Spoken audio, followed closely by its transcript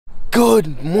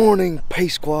Good morning, Pay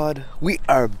Squad. We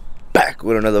are back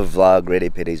with another vlog. Grade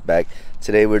 8 Payday's back.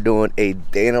 Today we're doing a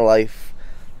day in the life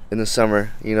in the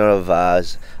summer. You know the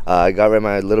vibes. I got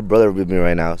my little brother with me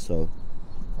right now, so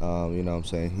you know what I'm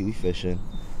saying, he fishing.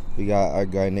 We got our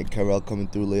guy Nick Carell coming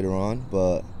through later on,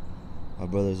 but my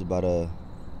brother's about to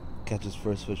catch his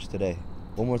first fish today.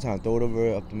 One more time, throw it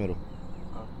over up the middle.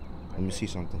 Let me see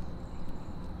something.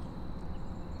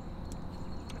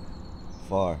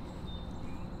 Far.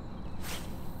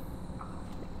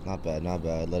 Not bad, not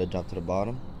bad. Let it drop to the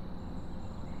bottom.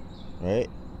 Right?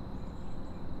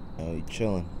 Oh, you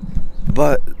chilling.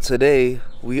 But today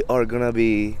we are gonna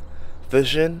be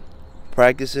fishing,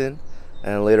 practicing,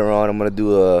 and later on I'm gonna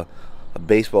do a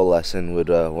baseball lesson with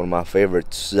one of my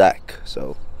favorites, Zach.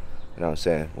 So, you know what I'm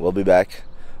saying? We'll be back.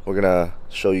 We're gonna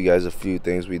show you guys a few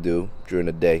things we do during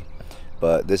the day.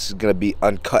 But this is gonna be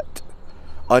uncut.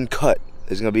 Uncut.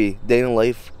 It's gonna be day in the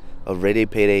life of Grade 8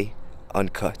 Payday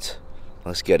uncut.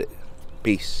 Let's get it.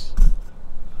 Peace.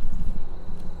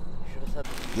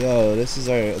 Yo, this is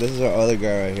our other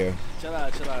guy right here. Chill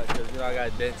out, cause you know I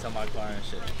got dents on my car and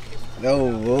shit.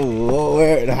 No, whoa,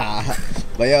 where? Nah.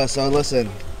 But yeah, so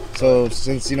listen. So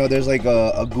since you know there's like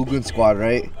a Googan squad,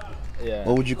 right? Yeah.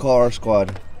 What would you call our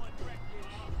squad?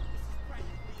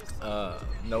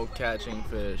 No catching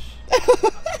fish.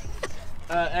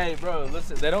 Hey, bro,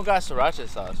 listen. They don't got sriracha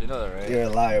sauce. You know that, right? You're a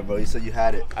liar, bro. You said you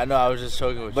had it. I know. I was just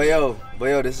joking with But you.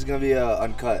 yo, this is gonna be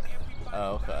uncut.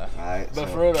 Oh, okay. Alright. But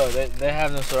So. for real though, they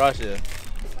have no sriracha.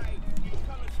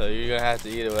 So you're gonna have to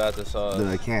eat it without the sauce. Dude,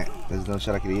 I can't. There's no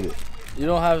shot I can eat it. You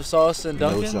don't have sauce in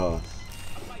Dunkin'? No sauce.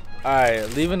 Alright,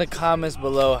 leave in the comments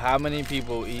below how many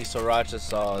people eat sriracha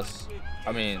sauce.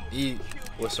 Eat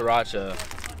with sriracha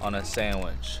on a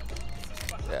sandwich.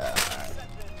 Yeah. Alright.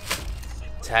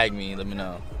 Tag me, let me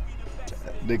know.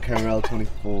 Nick Carell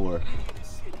 24.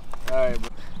 Alright,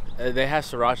 bro. They have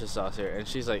sriracha sauce here, and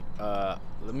she's like,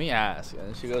 let me ask.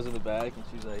 And she goes in the bag, and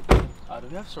she's like, do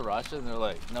we have sriracha? And they're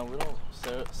like, no, we don't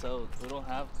we don't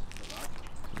have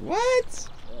sriracha. What?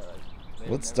 Yeah, like,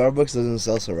 What Starbucks doesn't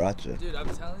sell sriracha? Dude, I'm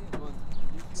telling you,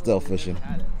 Still fishing.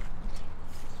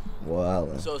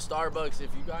 Wow. So Starbucks,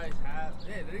 if you guys have,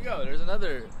 yeah, there you go. There's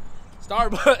another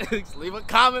Starbucks. Leave a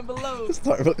comment below.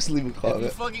 Starbucks, leave a If you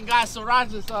comment. fucking got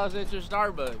sriracha sauce at your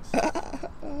Starbucks.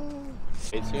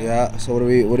 Yeah. So what are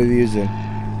we using?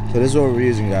 So this is what we're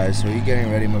using, guys. So he's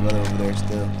getting ready. My brother over there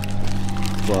still.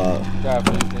 But Got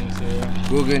a few things here.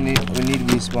 we need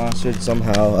to be sponsored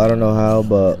somehow. I don't know how,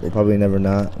 but we'll probably never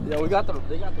not. Yeah, they got the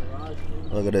rods.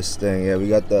 Look at this thing. Yeah, we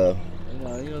got the.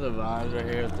 You know the vibes right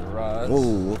here with the rods.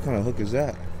 Oh, what kind of hook is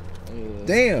that?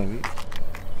 Damn.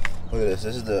 Look at this.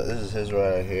 This is his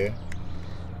rod right here.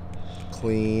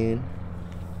 Clean.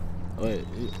 Wait,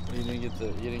 you didn't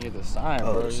get the sign,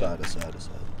 Oh, bro. the side.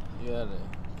 You gotta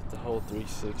get the whole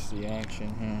 360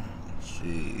 action here.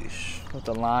 Sheesh. With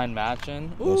the line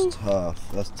matching. That's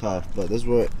tough. But this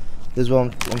is what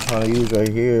I'm trying to use right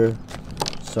here.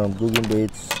 Some Googan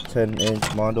Baits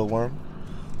 10-inch Mondo worm.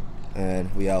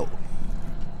 And we out.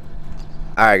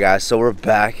 Alright guys, so we're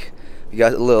back. We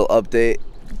got a little update.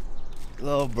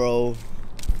 Little bro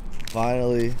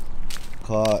finally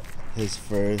caught his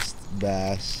first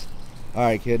bass.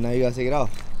 Alright kid, now you gotta take it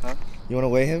off. Huh? You wanna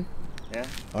weigh him? Yeah.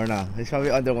 Or not? He's probably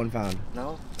under 1 pound.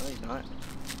 No, he's not.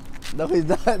 No, he's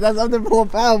not. That's under 1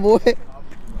 pound, boy.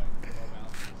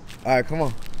 All right, come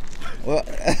on. Well,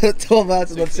 12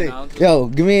 ounces. Let's see. Ounces? Yo,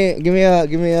 give me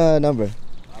a number.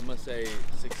 I'm gonna say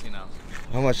 16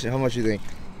 ounces. How much you think?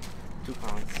 2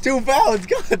 pounds. 2 pounds.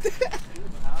 God damn.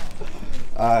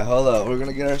 All right, hold up. We're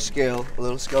gonna get our scale. A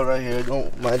little scale right here.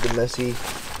 Don't mind the messy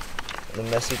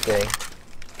thing.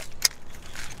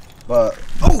 But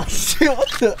oh shit! What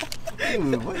the?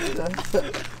 Dude, what is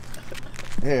that?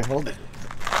 Here, hold it.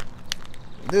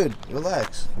 Dude,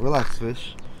 relax,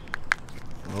 fish.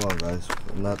 Hold on, guys.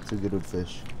 I'm not too good with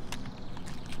fish.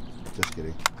 Just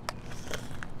kidding.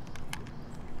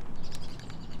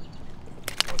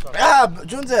 Ah,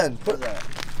 Junzen! What is that?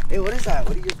 Hey, what is that?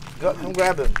 What do you? Come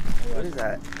grab him. What is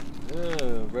that?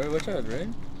 Bro, what's that, right?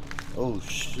 Oh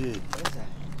shit! What is that?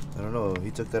 I don't know.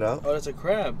 He took that out. Oh, that's a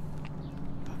crab.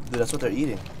 Dude, that's what they're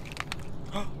eating.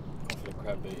 Go for the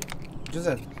crab bait.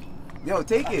 Junzen, yo,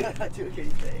 take it. Dude, can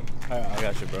you say? Alright, I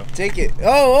got you, bro. Take it.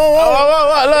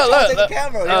 Oh, Look, take the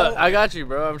camera, yo. I got you,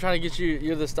 bro. I'm trying to get you.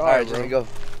 You're the star, All right, bro. Junzen, go.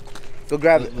 Go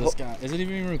grab it. This guy. Is it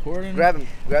even recording? Grab him.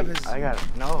 Grab his. I got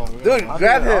it. No. Dude,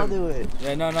 grab I'll him. do it.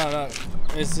 Yeah, no.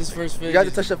 It's his first fish. You got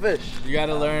to touch the fish. You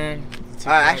gotta learn.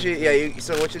 Actually, yeah.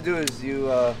 So what you do is you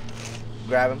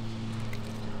grab him.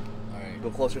 All right. Go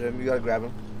closer to him. You gotta grab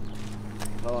him.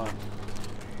 Hold on.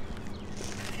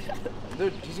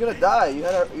 Dude, he's gonna die. You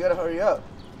gotta hurry up.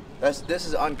 This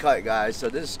is uncut, guys. So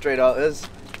this is straight up. This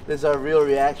is our real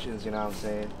reactions. You know what I'm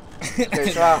saying? Okay,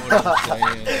 smile.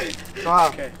 Smile.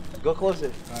 Okay. Go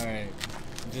closer. All right.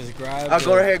 Just grab.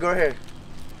 Go right here. Go right here.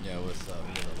 Yeah. What's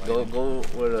up? Go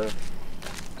where the.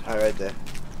 All right, right there.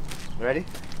 Ready?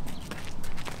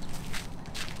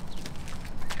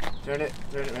 Turn it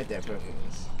right there. Perfect.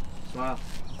 Smile.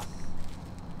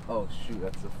 Oh shoot,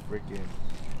 that's a freaking.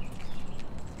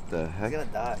 The heck? He's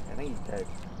gonna die. I think he's dead.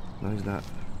 No, he's not.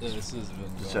 This has been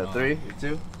going So on. 3,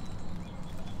 2.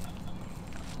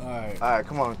 All right. All right,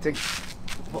 come on, take.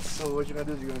 So what you're gonna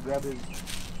do is you're gonna grab his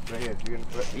right here. You're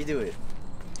gonna. You do it.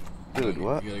 Dude,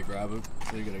 what? You gotta grab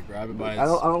it. You gotta grab it by I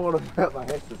don't want to grab my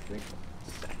head to thing.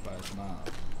 by its mouth.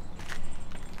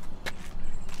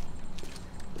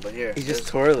 But here. He's just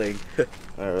twirling. All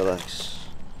right, relax.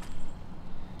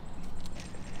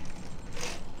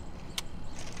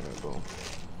 All right, boom.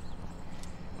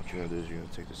 What you're gonna do is you're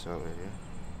gonna take this out right here.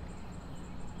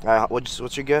 All right, what's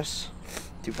your guess?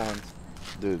 2 pounds.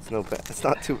 Dude, it's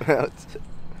not 2 pounds.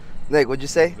 Nick, what'd you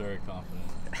say? Very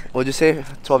confident. What'd you say?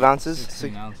 12 ounces?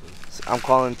 16 ounces. I'm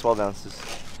calling 12 ounces.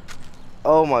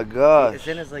 Oh my gosh. It's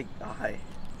in his like eye.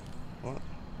 What?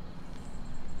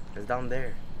 It's down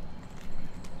there.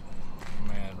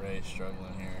 Man, Ray's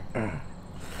struggling here. Trying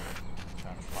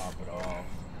to pop it off.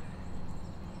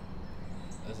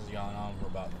 This has gone on for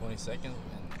about 20 seconds,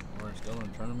 and we're still in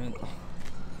tournament.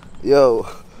 Yo,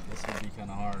 This would be kind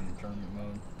of hard in tournament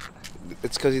mode.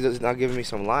 it's because he's not giving me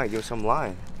some line. Give me some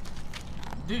line.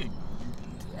 Dude,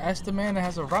 ask the man that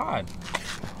has a rod.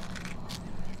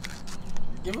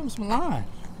 Give him some line.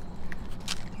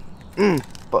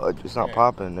 But it's not There,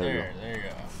 popping. There you There you go.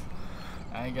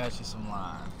 I ain't got you some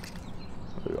line.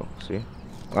 go. There you go. See?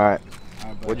 All right. All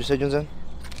right, What'd you say, Junzen?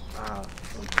 1 pound.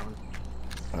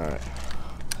 All right.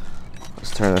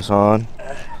 Let's turn this on.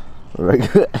 Right.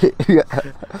 Yeah.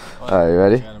 All right, you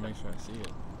ready? Gotta make sure I see it.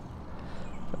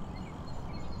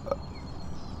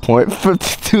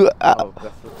 .52 Oh,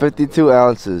 that's 52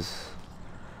 ounces.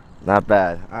 Not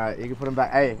bad. All right, you can put him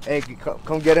back. Hey,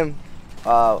 come get him.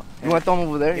 You want to throw him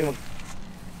over there? You want...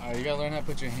 All right, you gotta learn how to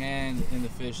put your hand in the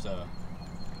fish, though.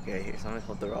 Okay, here, somebody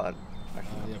hold the rod. Yeah,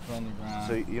 put it on the ground.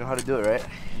 So you know how to do it, right?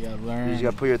 you gotta You learn. just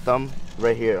gotta put your thumb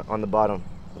right here on the bottom.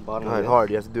 The bottom All right, of it. hard.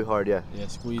 You have to do it hard, yeah. Yeah,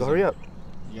 squeeze. Go it. hurry up.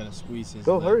 You gotta squeeze his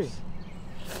Go, lips. hurry.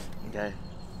 Okay.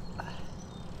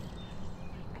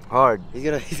 Hard. He's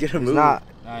gonna It's move. not.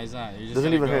 No, he's not. You just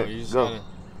Doesn't gotta even go. hurt. You just Go. gotta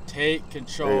take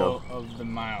control of the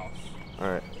mouth. All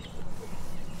right.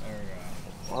 There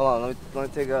we go. Hold on. Let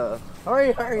me take a. Hurry.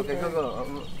 Okay,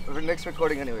 go. Next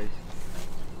recording, anyways.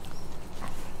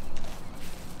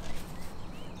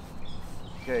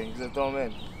 Okay, he's gonna throw him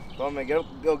in. Throw him in. Get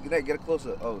it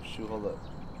closer. Oh shoot! Hold up.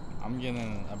 I'm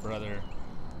getting a brother.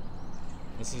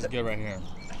 This is good right here.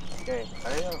 Okay,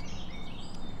 hurry up. All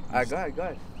right, go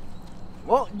ahead.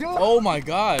 Whoa, dude! Oh my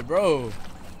God, bro!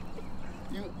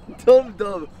 You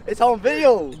dumb. It's on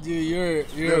video. Dude, you're a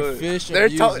Dude, fish they're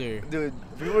abuser, dude,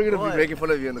 people are gonna What? be making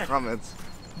fun of you in the comments.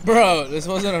 bro. This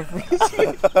wasn't a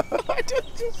frisbee.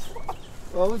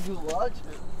 Why would you watch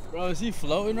it? Bro, is he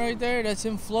floating right there? That's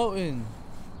him floating.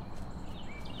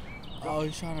 Oh,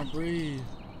 he's trying to breathe.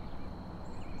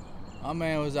 My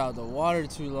man was out the water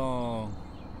too long.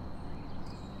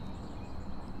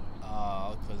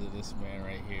 Oh, because of this man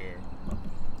right here.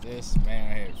 This man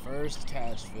right here. First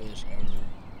catch fish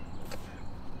ever.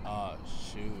 Oh,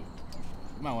 shoot.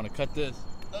 You might want to cut this.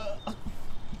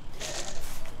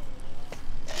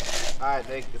 Alright,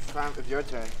 Nick, it's your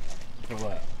turn. For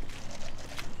what?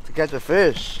 To catch a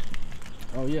fish.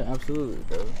 Oh, yeah, absolutely,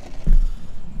 bro.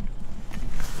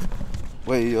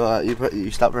 Wait,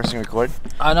 you stopped pressing record?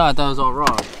 I know, I thought it was all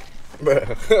wrong.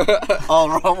 Oh,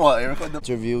 wrong one.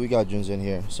 Interview, we got Junzen in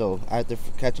here. So, after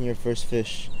catching your first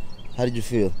fish, how did you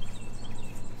feel?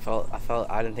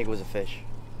 I didn't think it was a fish.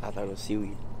 I thought it was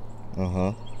seaweed.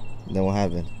 Uh-huh. Then what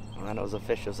happened? And then it was a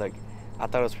fish. It was like, I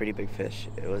thought it was a pretty big fish.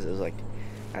 It was like,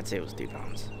 I'd say it was 3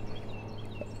 pounds.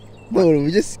 No,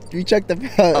 we checked the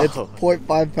pound. It's Oh.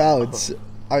 0.5 pounds.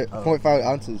 0.5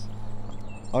 ounces.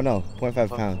 Oh no, 0.5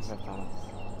 pounds. 5 pounds.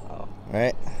 Oh.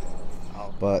 Right?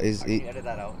 Oh. But I can edit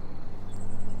that out.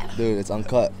 dude, it's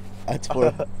uncut. That's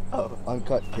for Oh.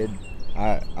 uncut, kid.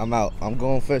 Alright, I'm out. I'm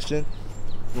going fishing.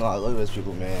 No, look at these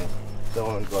people, man.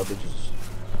 Throwing garbages.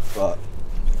 But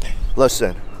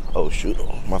listen. Oh shoot,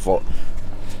 my fault.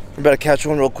 We better catch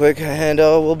one real quick, and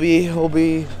we'll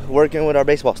be working with our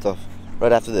baseball stuff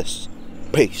right after this.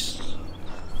 Peace.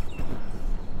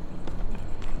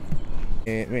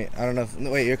 Wait, I don't know.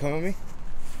 Wait, you're coming with me?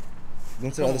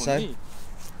 Going to the other side?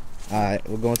 Alright,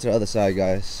 we're going to the other side,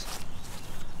 guys.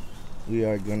 We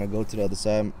are gonna go to the other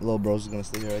side. Little bro's gonna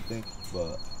stay here, I think.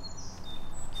 But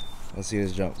let's see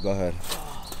his jump. Go ahead.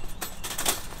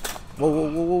 Whoa, whoa,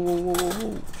 whoa, whoa, whoa, whoa, whoa,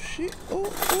 whoa. Shit. Oh,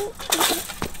 oh,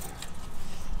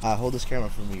 oh. Hold this camera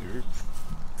for me.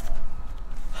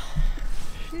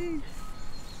 Sheesh.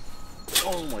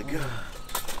 Oh my god.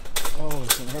 Oh,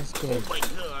 it's an earthquake. Oh my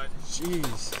god.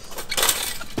 Jeez.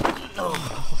 Oh.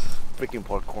 Freaking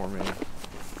parkour, man.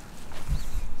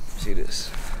 See this.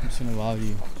 I'm just gonna vlog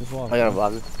you. Just walk. I gotta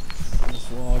vlog it.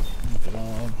 Just walk.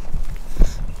 Vlog.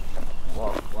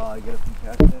 Wow, I get a few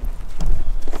cats in.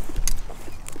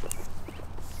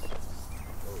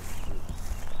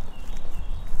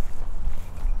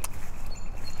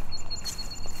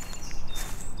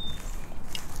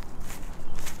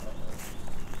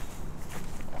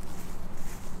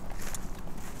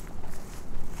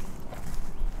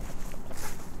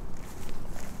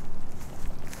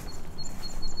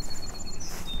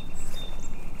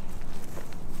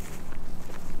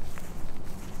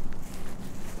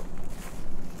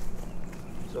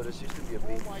 So this used to be a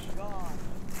beach. Oh my god.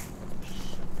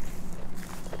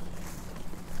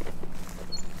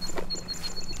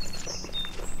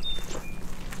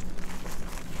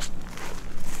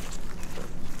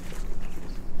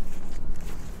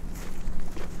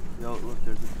 Yo, look,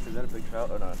 is that a big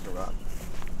trout or not? It's a rock.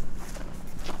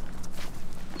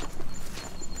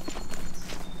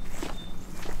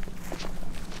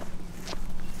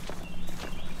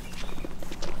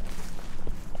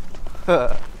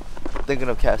 Thinking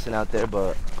of casting out there,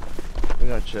 but we're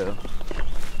gonna chill.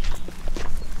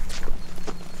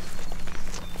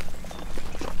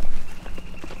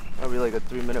 Probably like a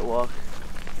 3-minute walk,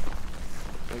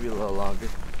 maybe a little longer.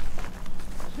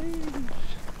 Sheesh.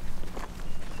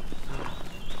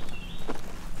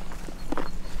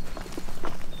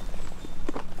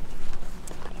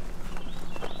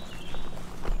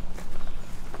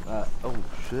 Oh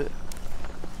shit.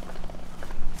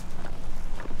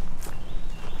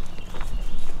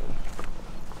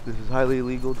 This is highly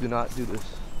illegal. Do not do this.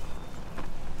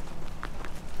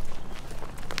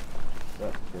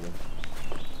 That's kidding.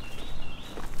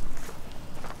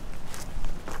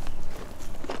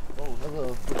 Oh,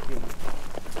 hello, freaking.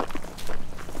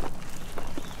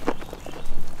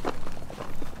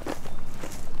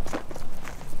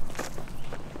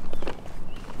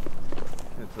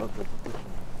 Can't tell if that's a fish.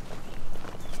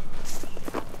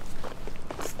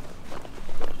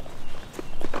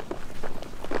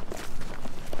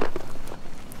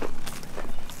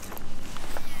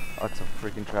 That's a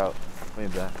freaking trout. I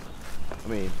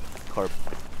mean, carp.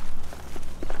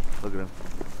 Look at him.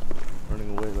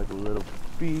 Running away like a little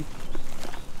bee.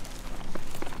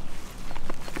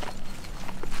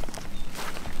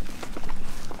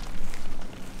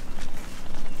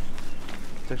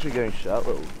 It's actually getting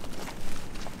shallow.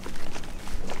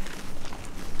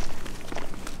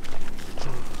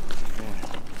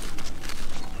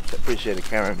 I appreciate the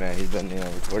cameraman. He's been,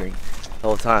 recording the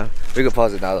whole time. We can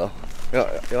pause it now, though.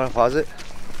 You want to pause it?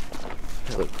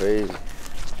 You look crazy.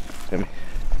 Let me.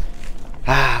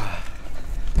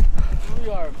 We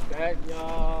are back,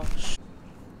 y'all.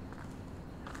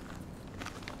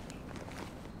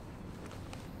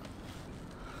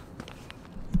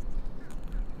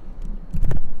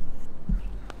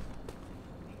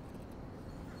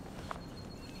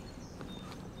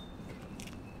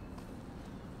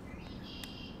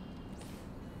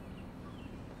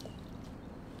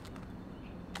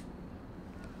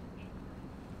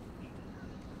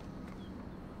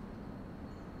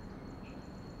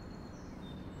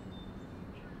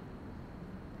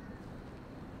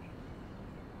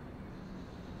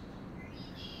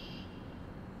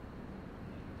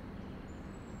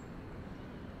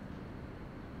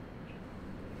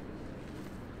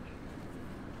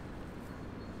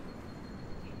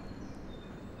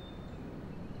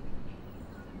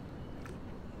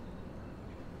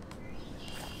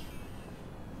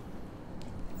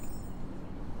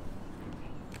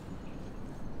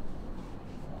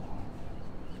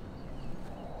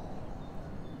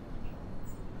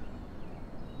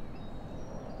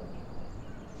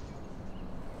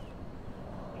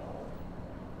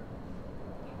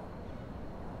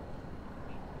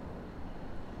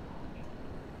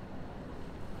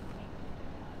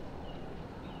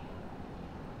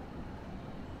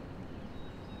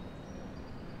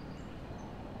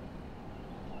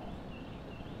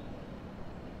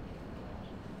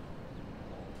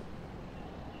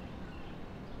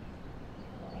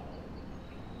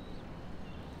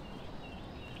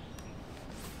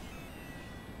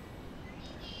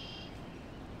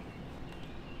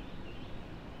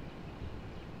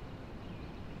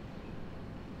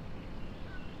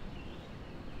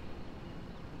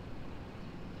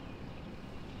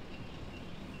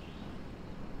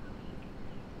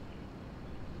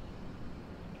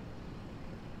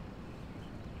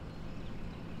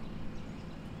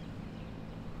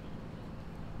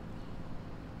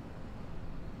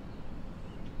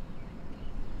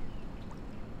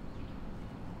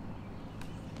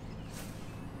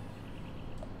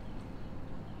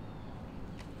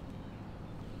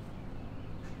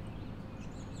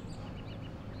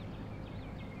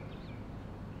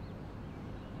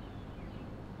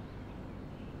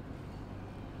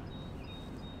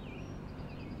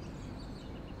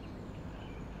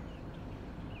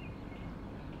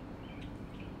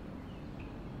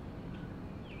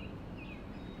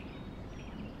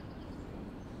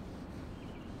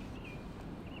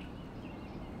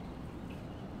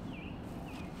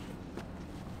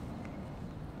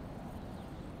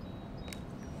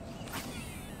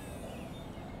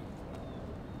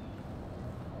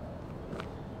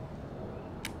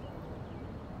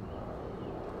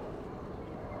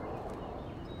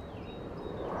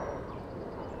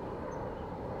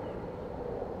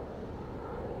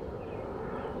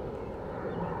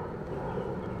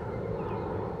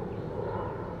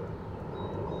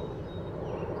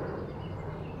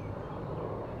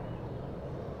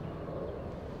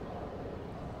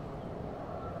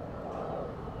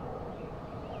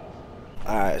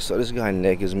 Alright, so this guy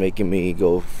Nick is making me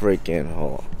go freaking,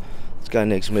 hold on. This guy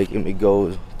Nick's making me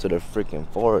go to the freaking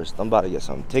forest. I'm about to get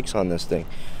some ticks on this thing.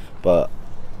 But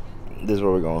this is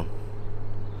where we're going.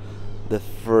 The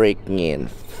freaking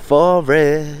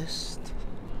forest.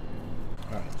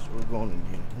 Alright, so we're going in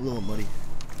here. A little muddy.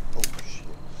 Oh shit.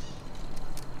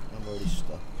 I'm already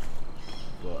stuck.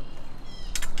 But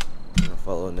I'm gonna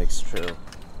follow Nick's trail.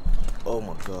 Oh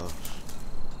my gosh.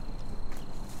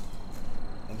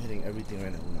 I'm hitting everything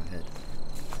right now with my head.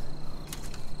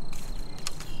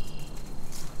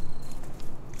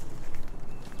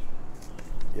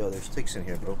 Yo, there's ticks in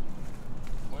here, bro.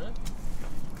 Where?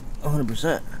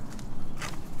 100%.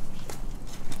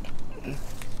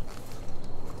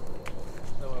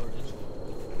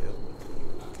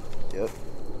 Yep.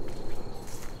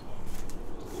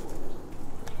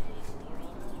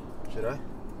 Should I?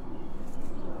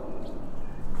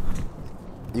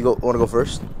 You go. Want to go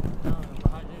first? No,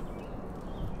 behind you.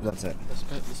 That's it.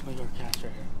 Let's make our cast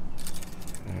right here.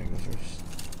 All right, go first.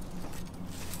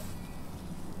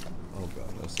 Oh god,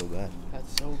 that's so bad.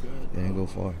 That's so good. You didn't go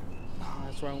far. Nah,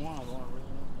 that's what I want. I want to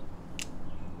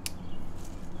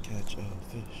really Catch a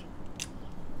fish.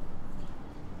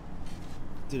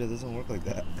 Dude, it doesn't work like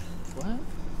that. What?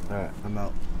 All right, I'm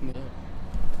out. Yeah.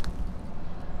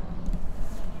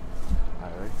 All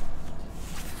right.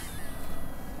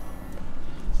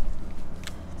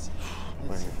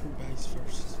 Right here. Who guys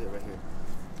first? Sit right here.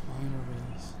 Mine or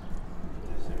Ray's?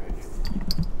 Sit right here.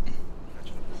 Catch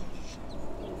a fish.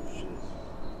 Oh shit.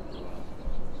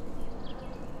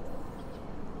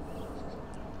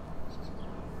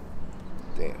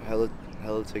 Damn,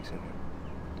 hella ticks in here.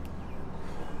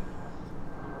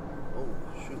 Oh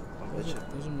shoot, I'm itching.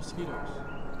 Those are mosquitoes.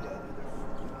 Yeah, they're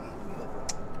eating me up.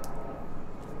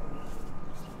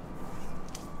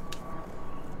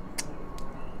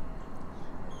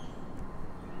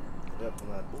 Yep, I'm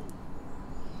not. Ooh.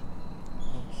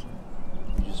 Oh shit.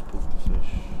 You just pooped the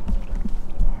fish.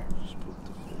 Alright, just pooped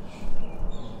the fish.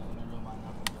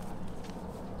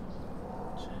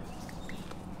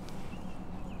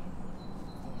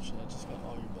 Oh shit, I just got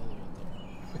all your belly right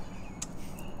there.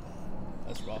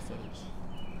 That's raw footage.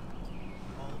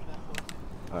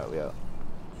 Alright, we out.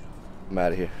 I'm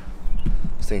out of here.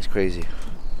 This thing's crazy.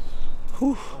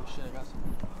 Whew. Oh shit, I got some.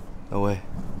 No way.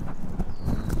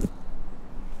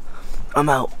 I'm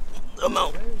out. I'm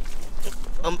out.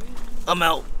 I'm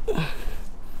out.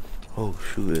 Oh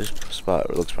shoot, this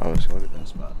spot looks promising. Look at that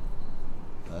spot.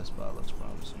 That spot looks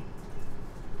promising.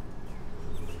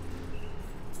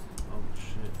 Oh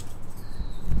shit.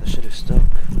 That shit is stuck.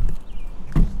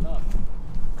 No.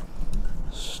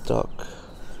 Stuck.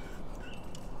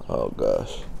 Oh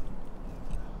gosh.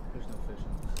 There's no fish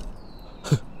in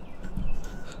this.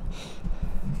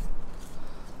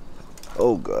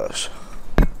 Oh gosh.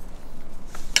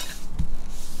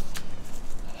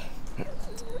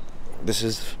 This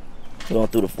is going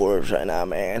through the forest right now,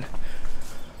 man.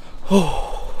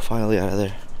 Oh, finally out of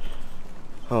there.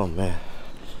 Oh man.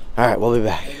 All right, we'll be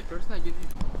back. Hey, the person that gives you.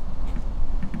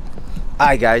 All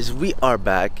right, guys, we are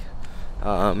back.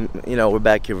 You know, we're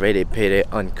back here ready to payday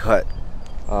uncut.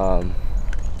 I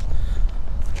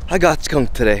got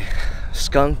skunked today.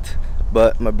 Skunked,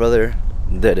 but my brother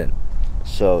didn't.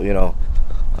 So, you know,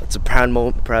 it's a proud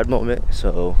moment.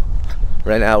 So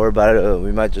right now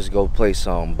we might just go play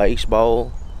some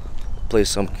baseball, play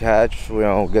some catch, you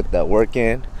know, get that work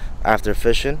in after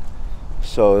fishing.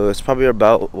 So it's probably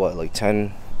about what, like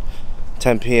 10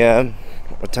 p.m.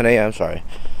 or 10 a.m. sorry.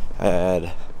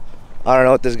 And I don't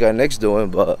know what this guy Nick's doing,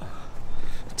 but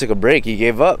he took a break. He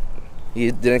gave up.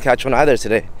 He didn't catch one either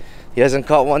today. He hasn't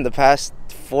caught one the past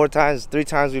 3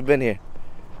 times we've been here.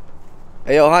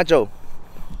 Hey yo, Hancho.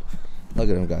 Look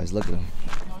at him, guys. Look at him.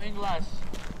 No English.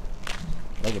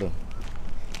 Look at him.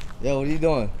 Yo, what are you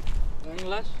doing? No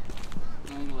English?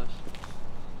 No English.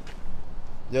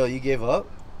 Yo, you gave up?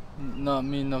 No,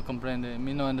 me no comprende.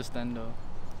 Me no understando.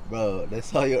 Bro, they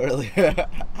saw you earlier.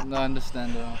 No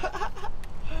understando.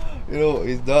 You know,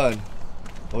 he's done.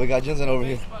 Oh, we got Jensen over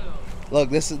here. Look,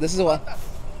 this is what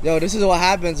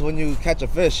happens when you catch a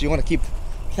fish. You want to keep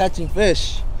catching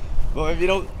fish. But if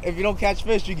you don't catch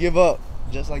fish, you give up.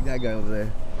 Just like that guy over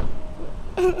there.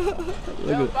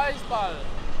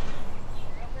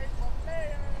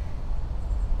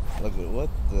 Look at what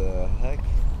the heck.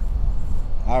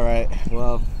 All right,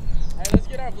 well. Hey, let's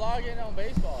get our vlog in on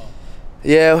baseball.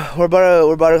 Yeah, we're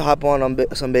about to hop on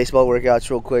some baseball workouts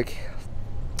real quick.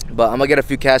 But I'm gonna get a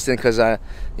few casts in because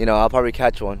you know, I'll probably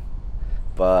catch one.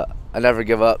 But I never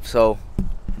give up. So,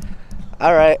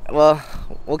 all right, well,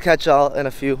 we'll catch y'all in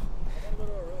a few.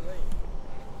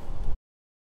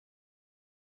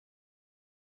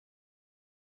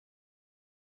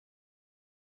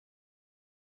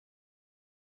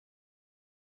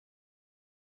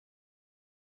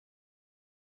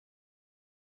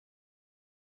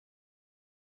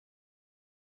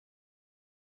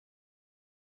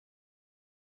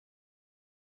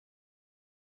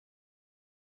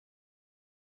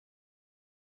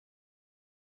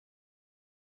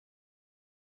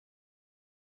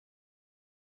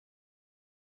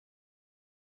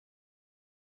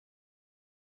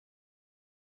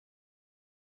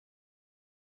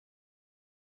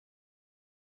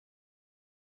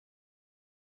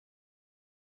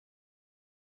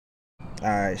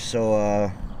 Alright,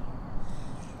 so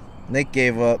Nick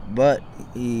gave up, but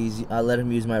I let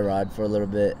him use my rod for a little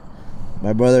bit.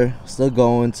 My brother still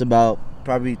going. It's about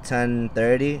probably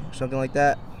 10:30, something like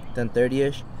that.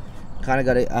 10:30ish.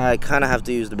 I kinda have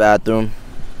to use the bathroom.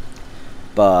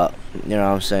 But you know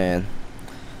what I'm saying?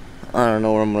 I don't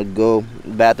know where I'm gonna go.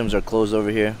 Bathrooms are closed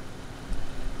over here.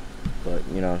 But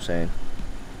you know what I'm saying?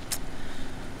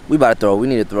 We about to throw. We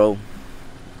need to throw.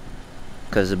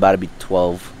 Cause it's about to be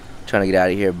 12. Trying to get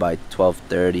out of here by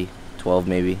 12:30, 12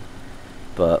 maybe.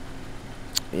 But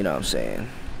you know what I'm saying?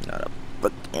 Not a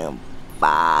freaking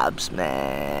vibes,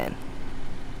 man.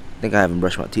 I think I haven't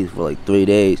brushed my teeth for like 3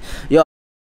 days. Yo.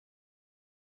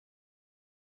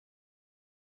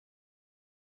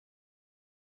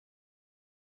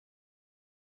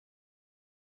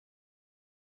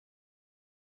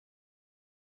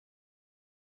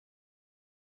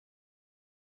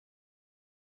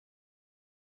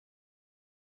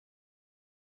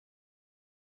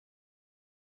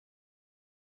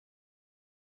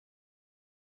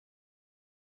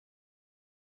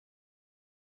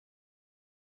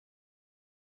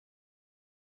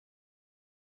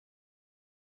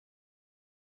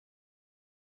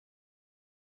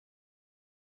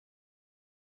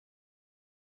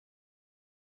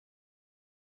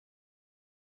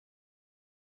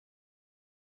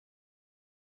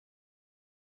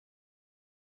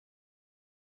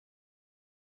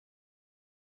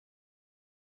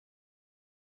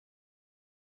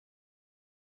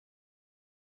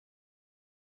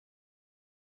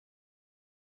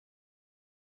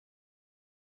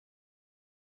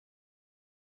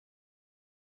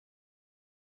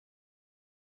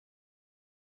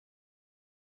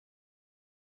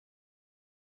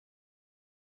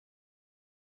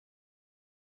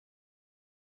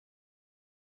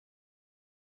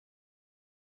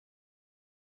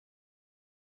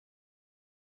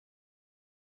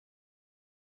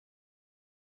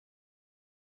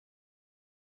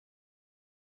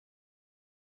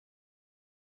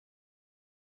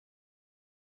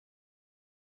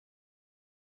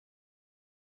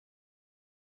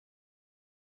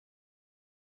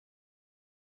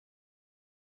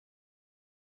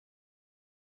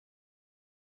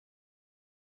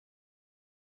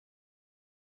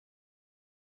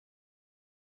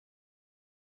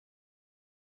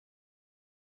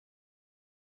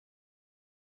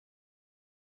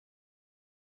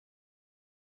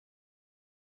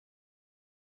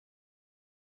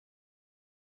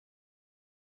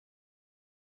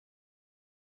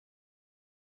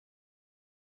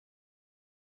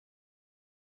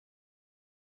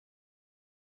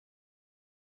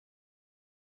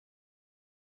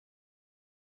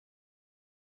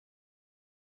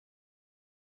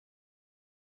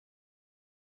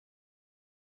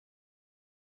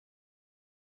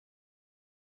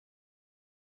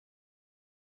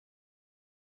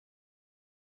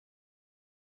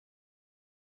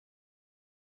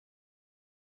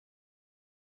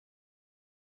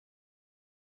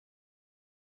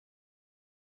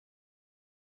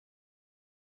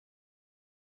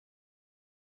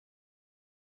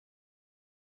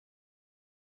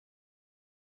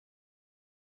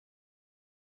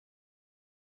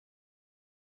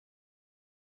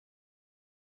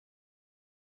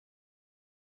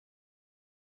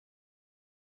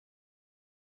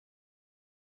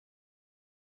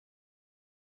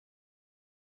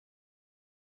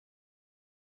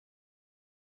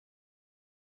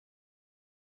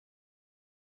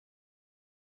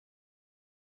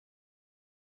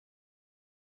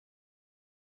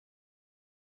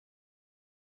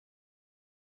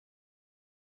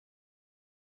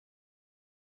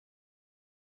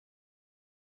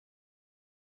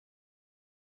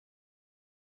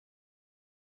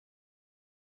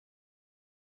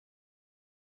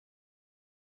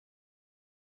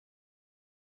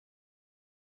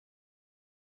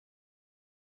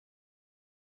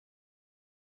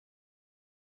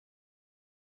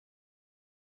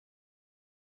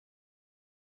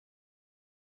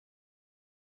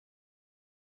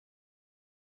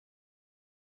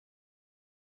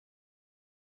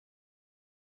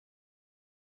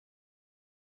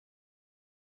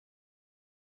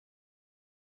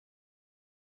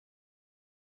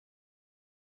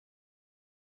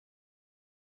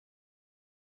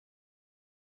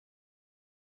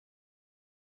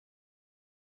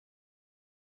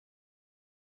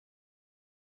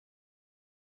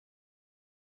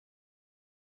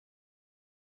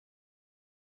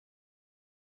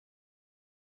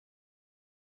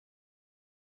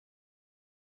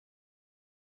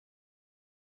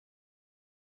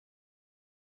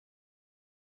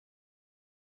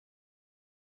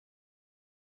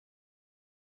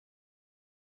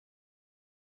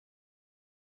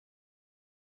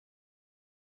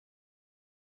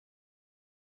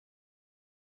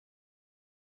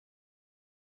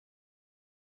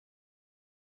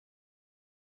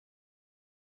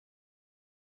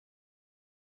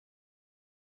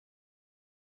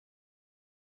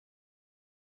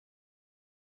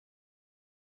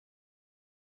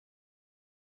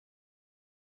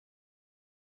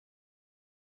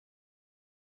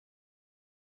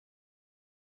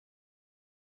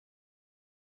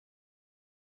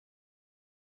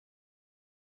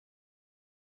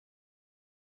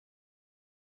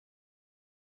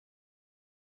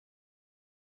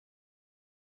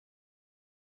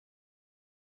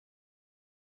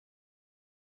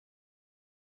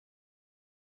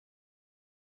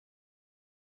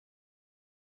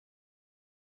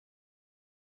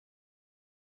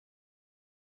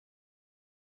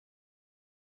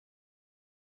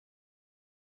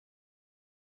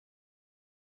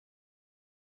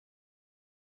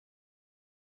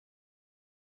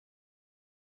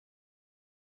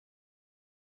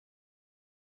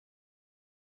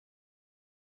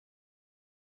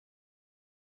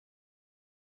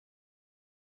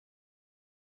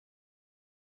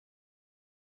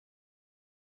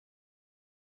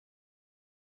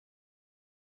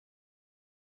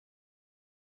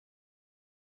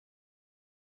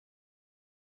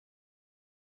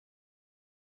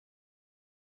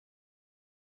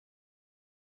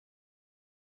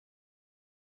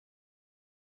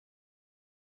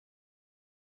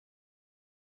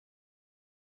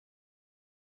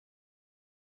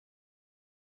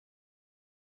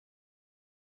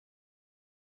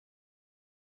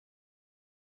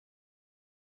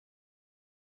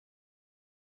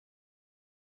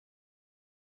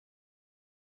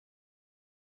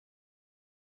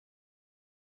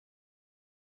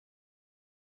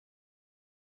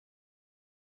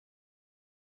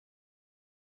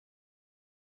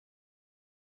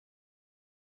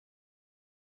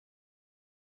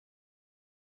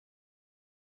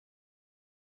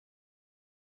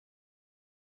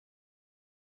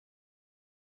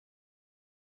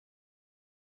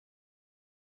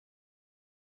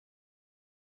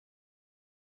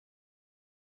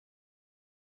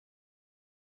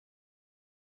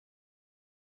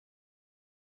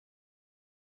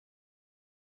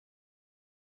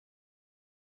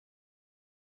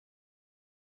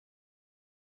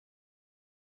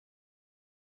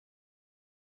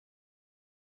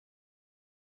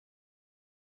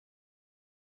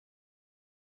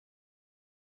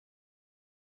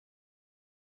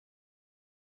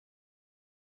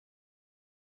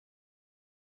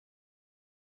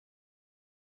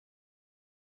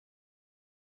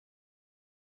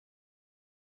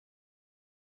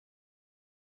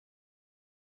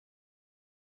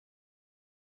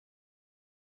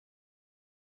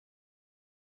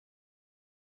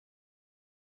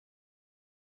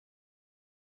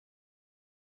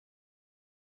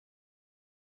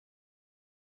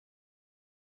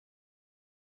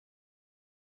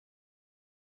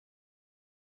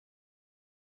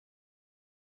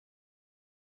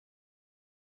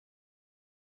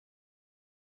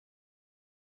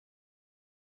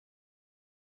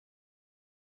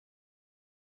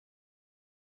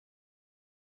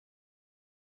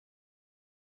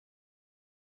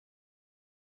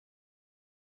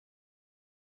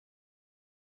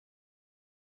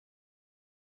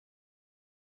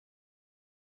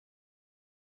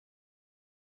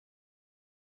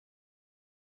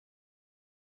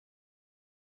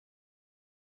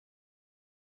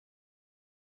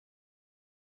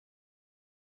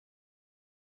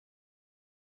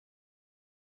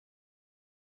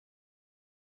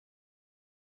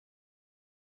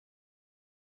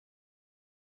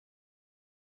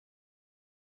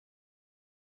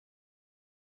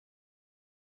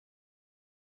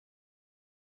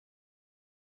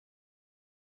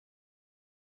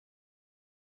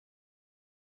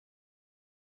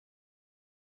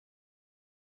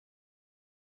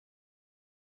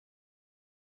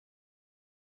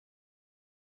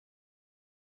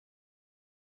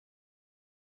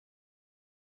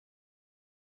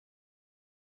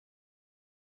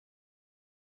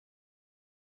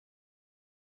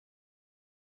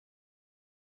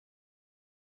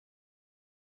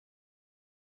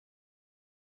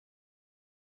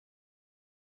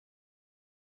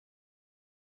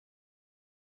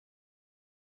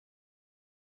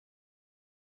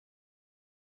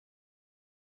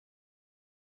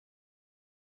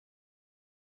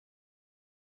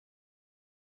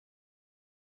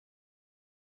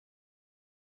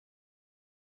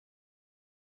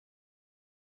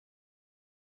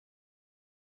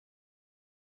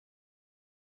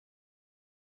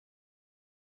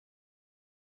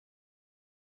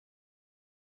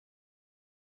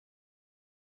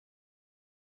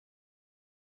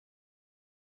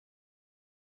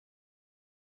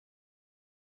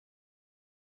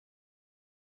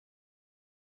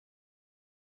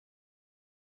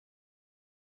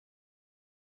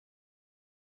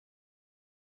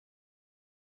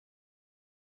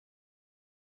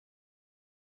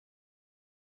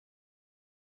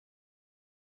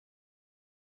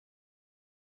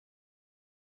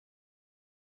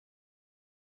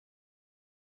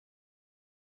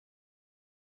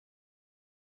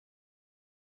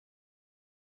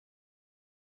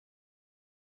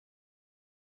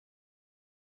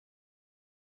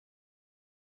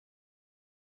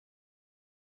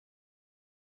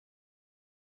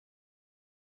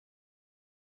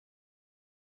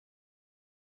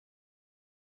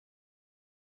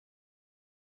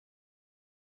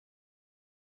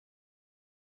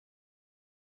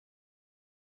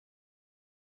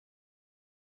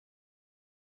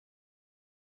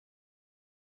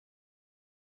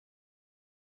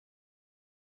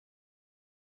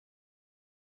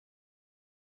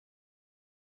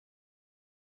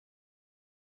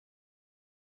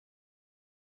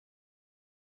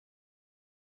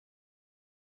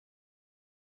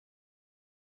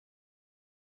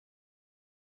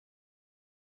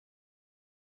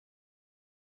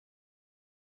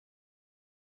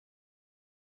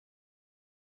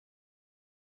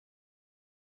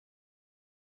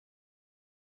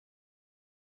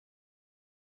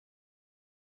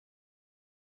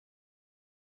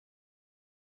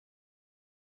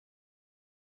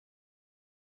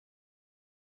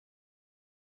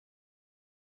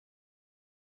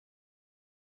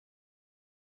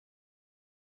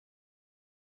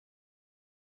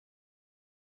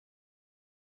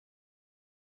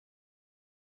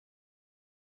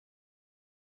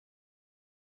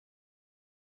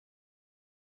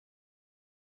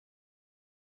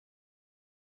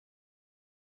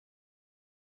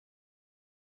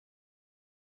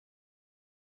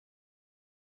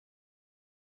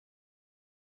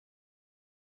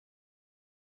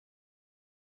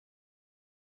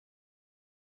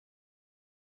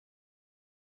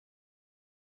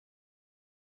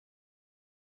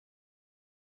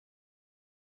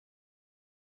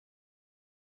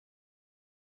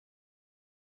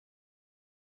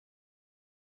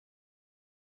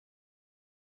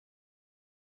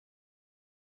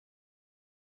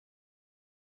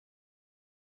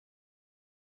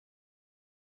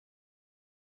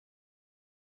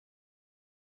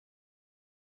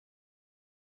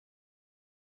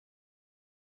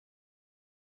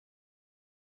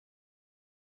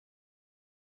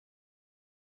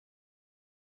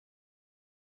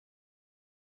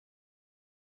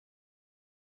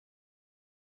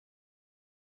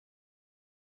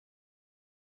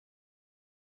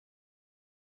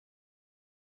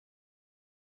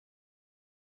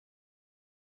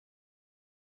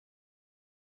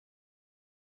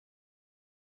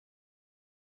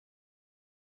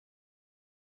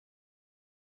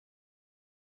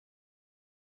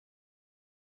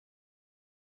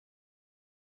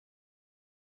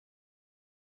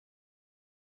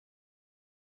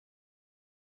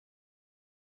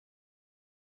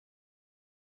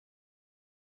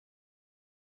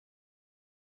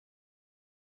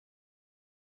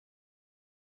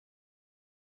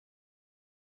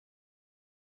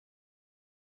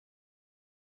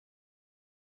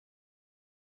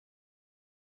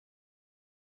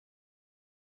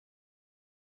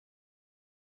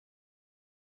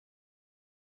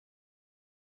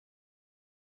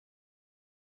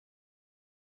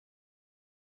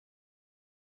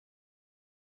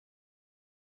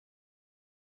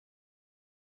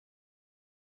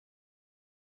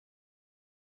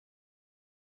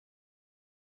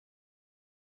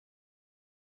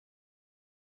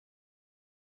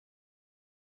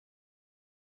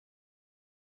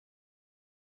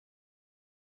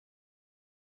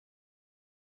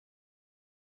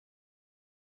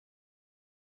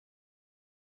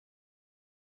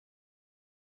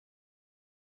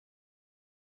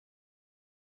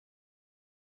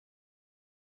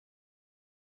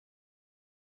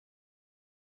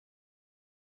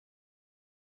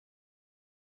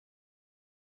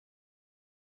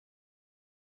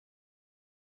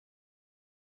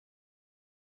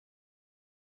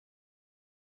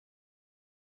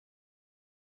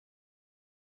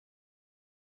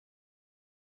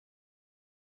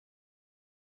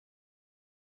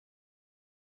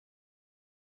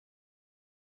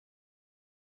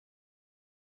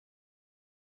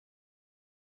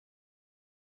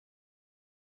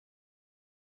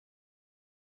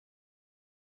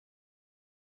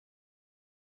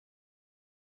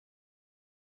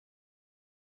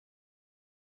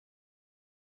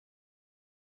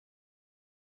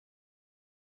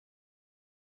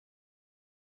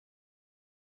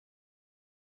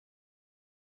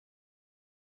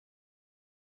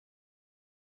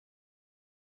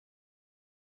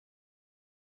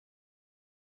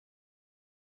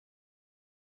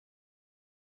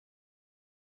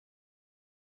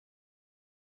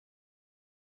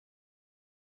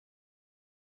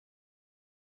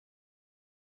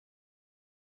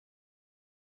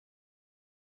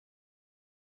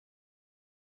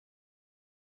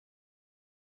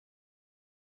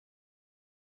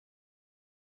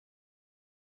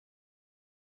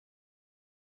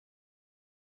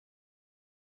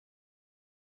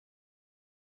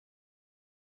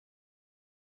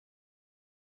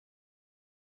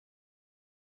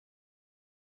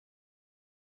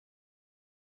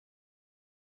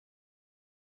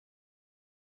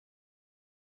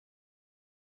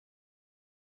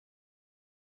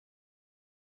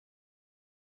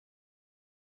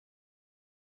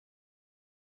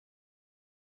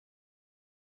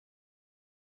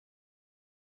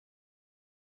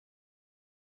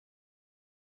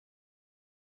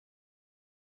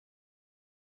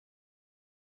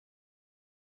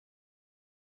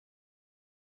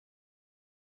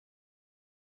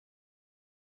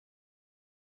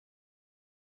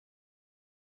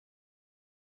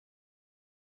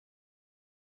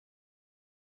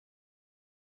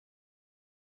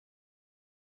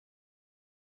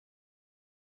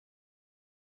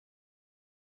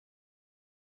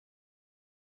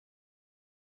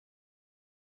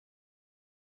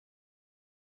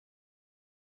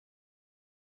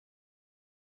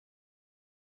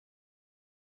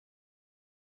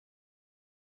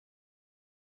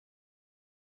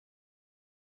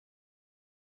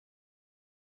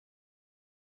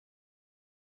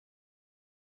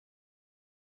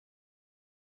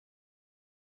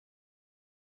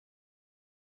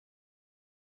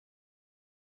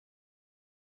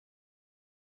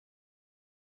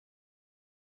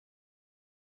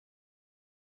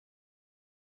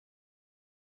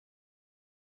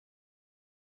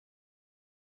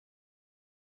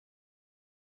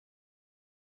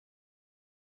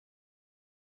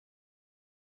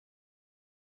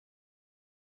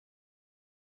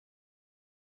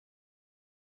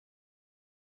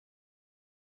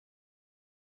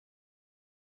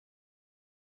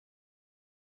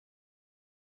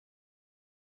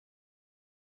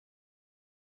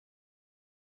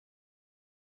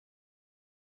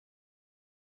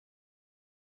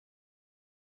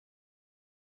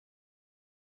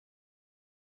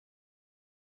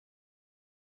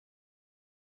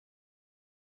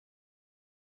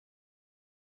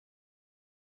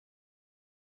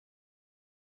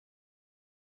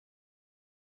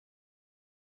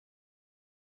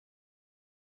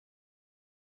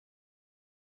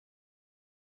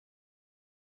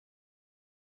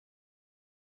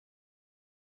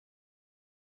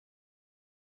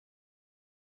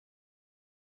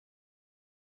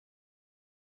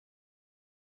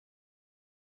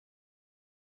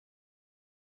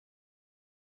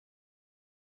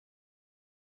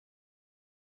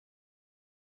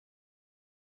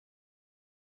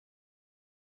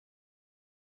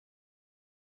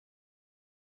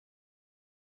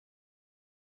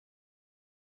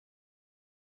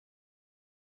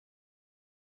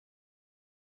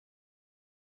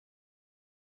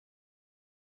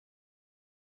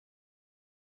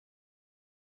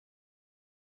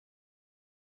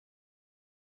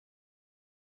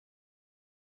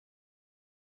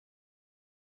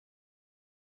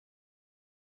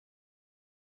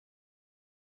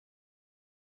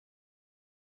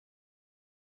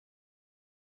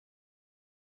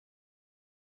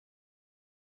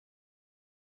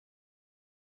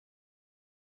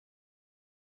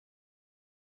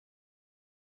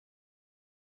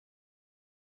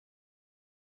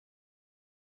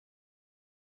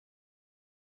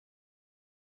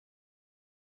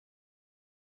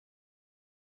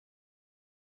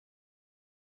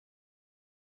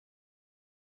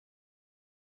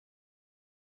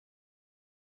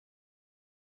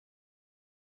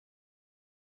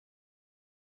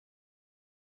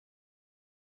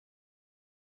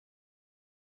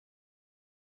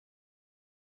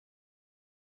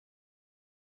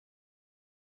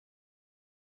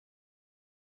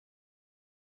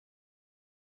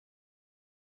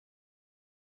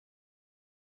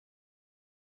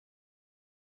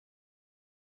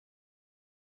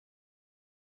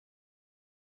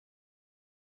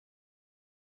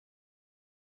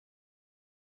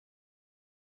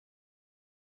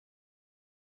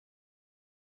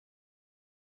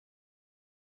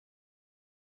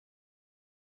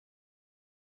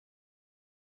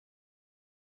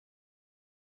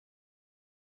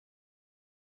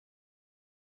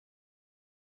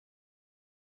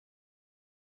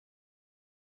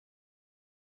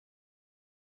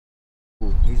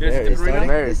 Very, starting?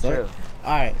 very Let's start. true.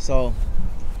 All right, so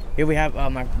here we have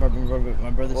my brother's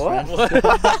What? friend.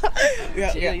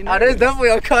 There's definitely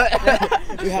a cut.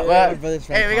 We have my brother's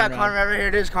friend. Hey, we got Conrad right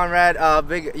here. This is Conrad,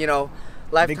 big,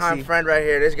 lifetime Big C. friend right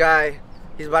here. This guy,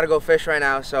 he's about to go fish right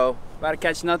now, so. About to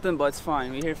catch nothing, but it's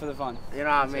fine. We're here for the fun. You know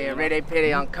what I mean? Ray Payday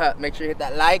UNCUT. Make sure you hit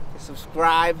that like,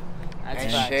 subscribe, That's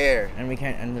and facts. share. And we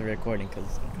can't end the recording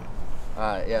because.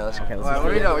 Alright, yeah, let's go. Okay, let's Alright,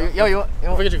 go. what are we doing? Yo, you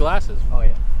Don't forget your glasses. Oh,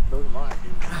 yeah. Those are mine.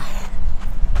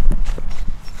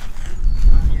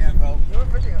 Yeah, bro. You were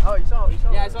fishing. Oh, you saw.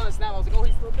 Yeah, I saw the snap. I was like, oh,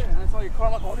 he's still there. And I saw your car.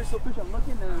 I'm like, oh, there's still fish. I'm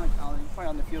looking. And then I'm like, oh, he's probably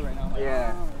on the field right now. I'm like,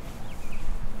 Yeah. oh.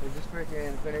 We just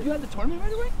freaking finished. You had the tournament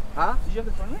right away? Huh? Did you have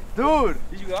the tournament? Dude,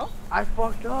 Did you go? I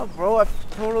fucked up, bro. I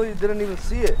totally didn't even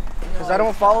see it. Because I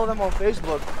don't follow them on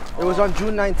Facebook. It was on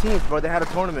June 19th, bro. They had a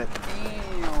tournament.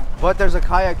 Damn. But there's a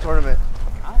kayak tournament.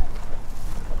 Ah.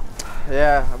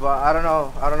 Yeah, but I don't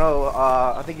know.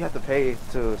 I think you have to pay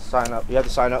to sign up. You have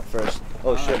to sign up first.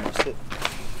 Oh shit. Shit.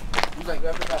 He's like,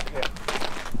 grab it back here.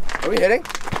 Are we hitting?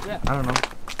 I don't know.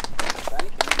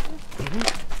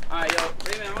 Alright, yo.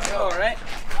 Hey, man, I want to go, alright?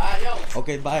 Yo.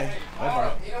 Okay, bye.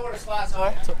 Bye, You know where the spots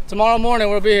are? Tomorrow morning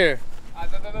we'll be here.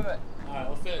 Alright, bet. Alright,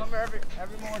 we'll fish. Come here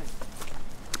every morning.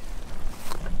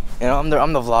 You know, I'm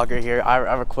the vlogger here. I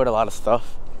record a lot of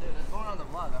stuff. Dude, that's going on the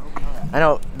vlog. I hope you know that. I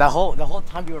know the whole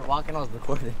time you were walking, I was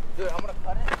recording. Dude, I'm gonna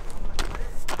cut it.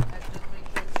 And just make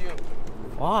sure it's you.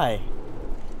 Why?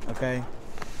 Okay.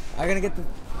 I'm gonna get the.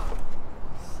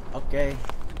 Okay.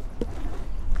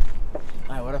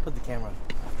 Alright, where'd I put the camera?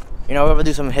 You know, we're gonna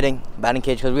do some hitting, batting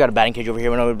cage, because we got a batting cage over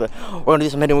here. We're gonna do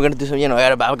some hitting. We're gonna do some, I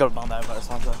got a bomb bat, but it's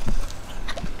not so.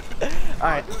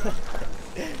 Alright.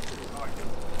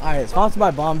 Alright, sponsored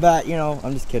by Bomb Bat,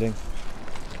 I'm just kidding.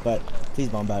 But please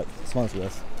Bomb Bat, sponsor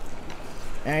us.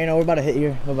 And we're about to hit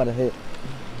here. We're about to hit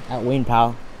at Wayne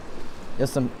Powell.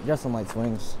 Just some light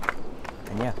swings.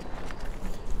 And yeah.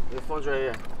 Your phone's right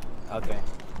here. Okay.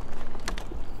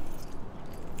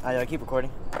 I keep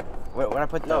recording. Where I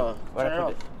put No, where turn I it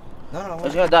put it? No.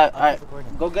 It's gonna die. I'm Alright.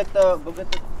 recording. Go get the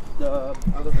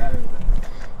other battery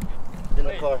in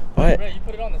the car. What? Ray, you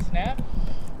put it on the snap?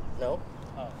 No.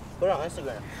 Oh. Put it on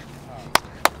Instagram.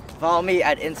 Follow me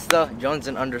at Insta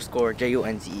Johnson _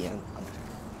 JUNCEN.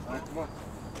 Alright, come on.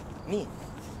 Me. You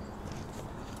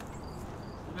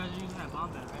guys are using that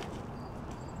bomb bat, right?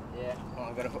 Yeah. Oh,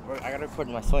 I gotta record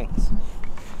my swings.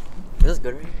 Is this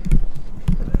good right here?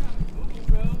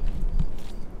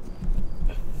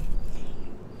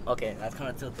 Okay, that's kind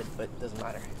of tilted, but it doesn't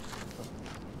matter.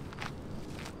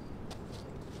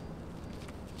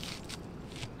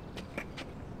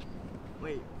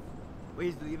 Wait,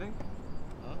 he's leaving?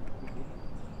 Huh?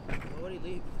 Nobody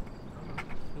leave.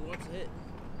 Who wants to hit?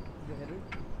 The hitter?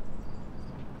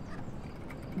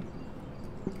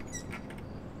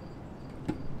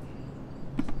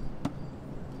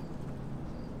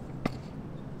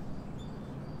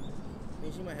 Can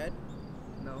you see my head?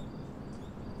 No.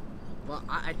 Well,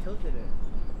 I tilted it.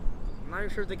 I'm not even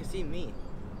sure if they can see me.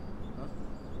 Huh?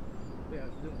 Wait, I'm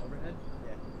doing overhead?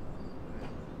 Yeah.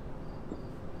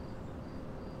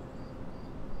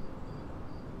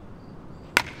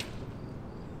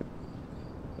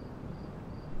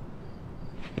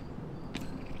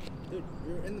 Dude,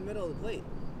 you're in the middle of the plate.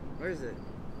 Where is it?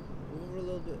 Move over a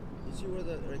little bit. You see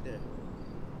where right there.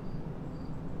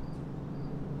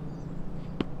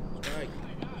 Strike.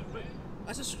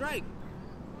 That's a strike.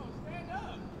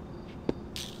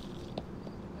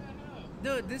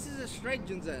 Dude, this is a strike,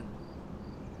 Junzen.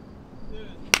 Dude.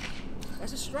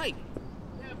 That's a strike.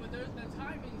 Yeah, but the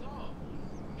timing's off.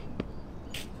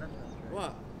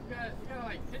 What? You gotta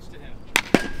like pitch to him.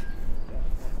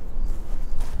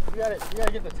 You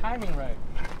gotta get the timing right.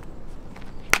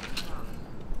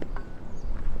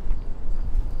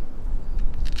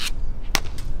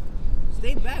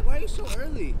 Stay back. Why are you so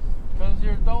early? Because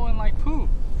you're throwing like poop.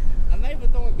 I'm not even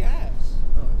throwing gas.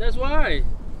 That's why.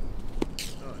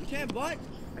 You can't butt.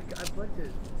 I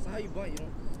bunted. That's not how you butt. You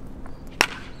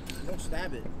don't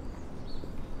stab it.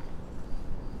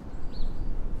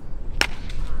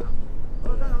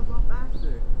 Oh, that was a lot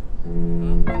faster.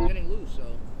 I'm getting loose,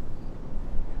 so.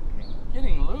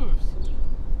 Getting loose.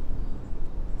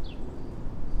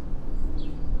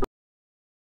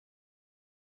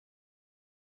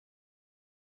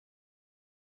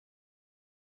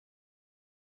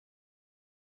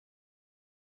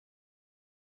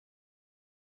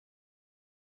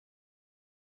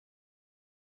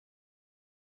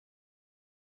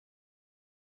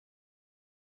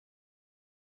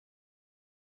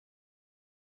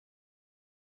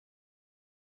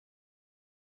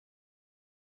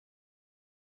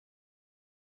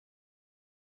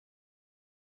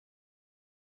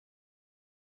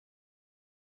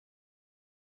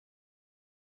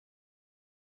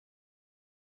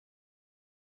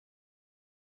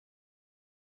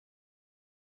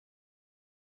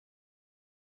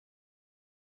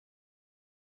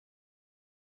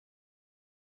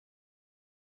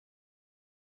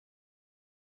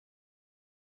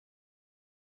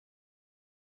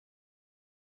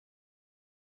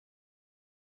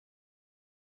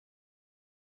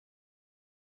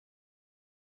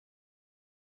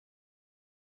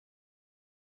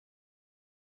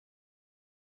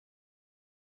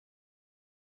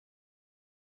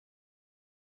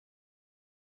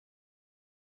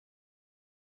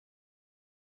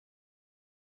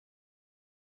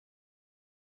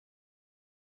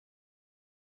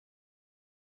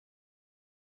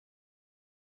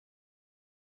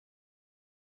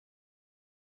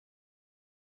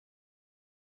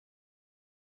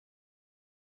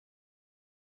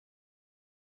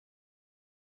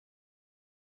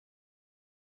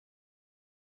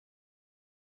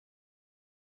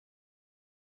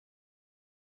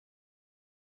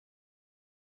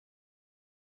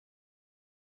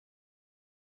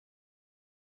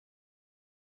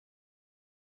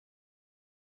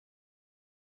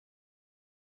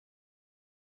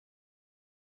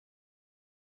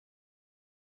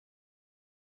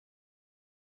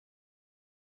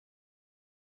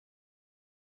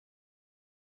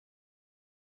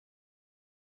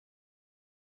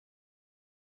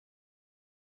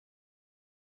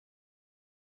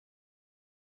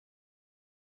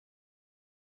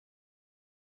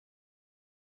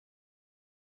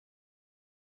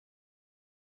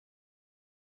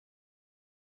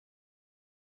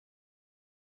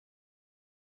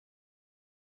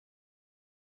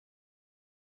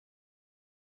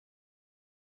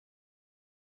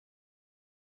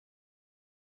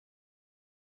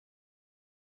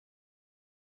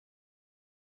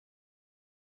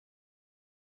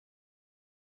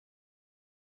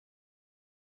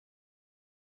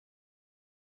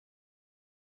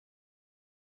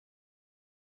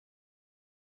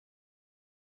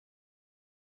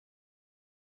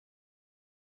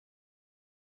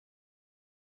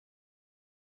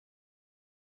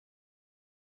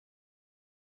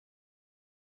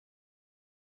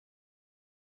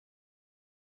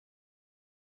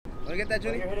 Wanna get that,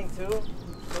 Johnny? You're hitting 2?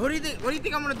 What do you think? What do you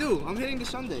think I'm gonna do? I'm hitting this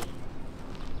Sunday.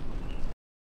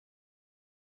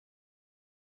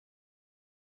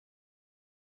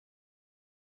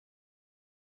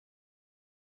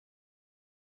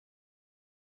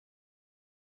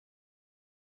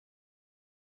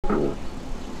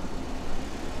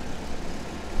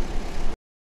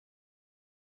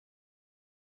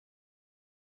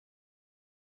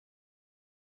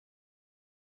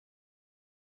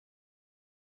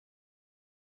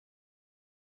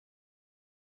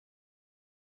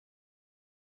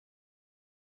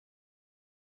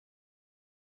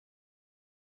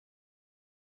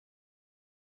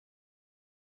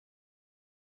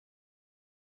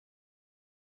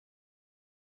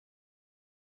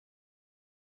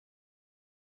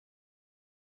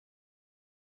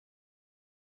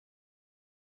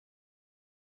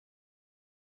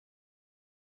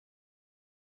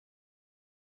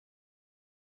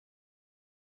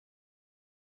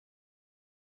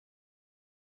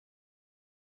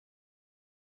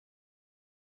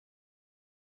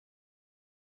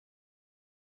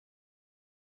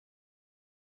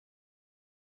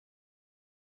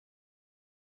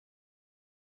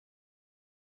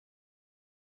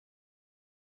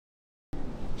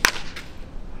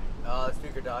 Oh, the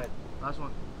speaker died. Last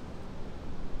one.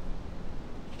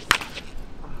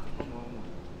 Let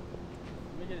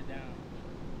me get it down.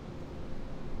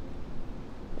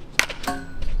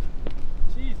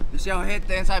 Jeez. You see how I hit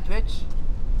the inside pitch?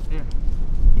 Here.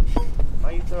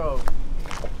 Why you throw?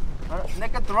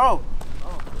 Nick a throw.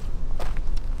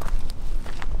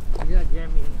 You gotta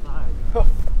jam me inside.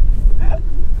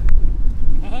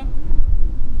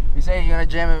 You say you're gonna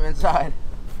jam him inside.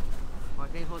 Why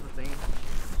can't you hold the thing?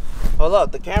 Hold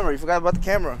up, the camera. You forgot about the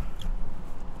camera.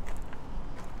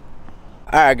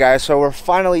 Alright guys, so we're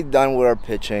finally done with our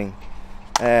pitching.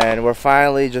 And we're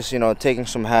finally just, you know, taking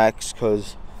some hacks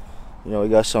because, you know, we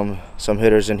got some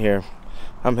hitters in here.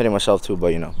 I'm hitting myself too,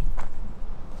 but you know.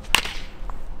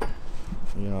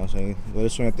 You know what I'm saying? Let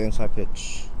us swing at the inside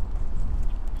pitch.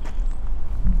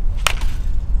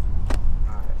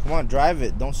 Come on, drive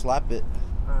it. Don't slap it.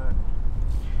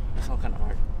 It's all kind of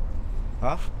hard.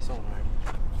 Huh? It's all hard.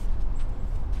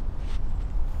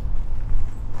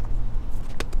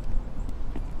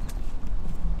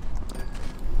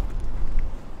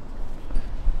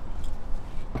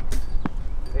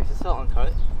 Is this still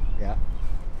uncut? Yeah.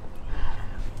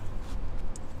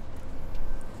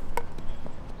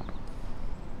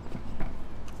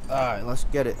 Alright, let's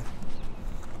get it.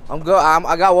 I'm good.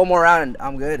 I got one more round and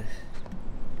I'm good.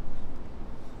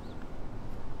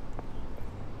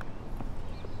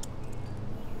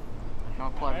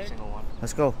 Not pull every single one.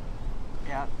 Let's go.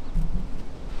 Yeah.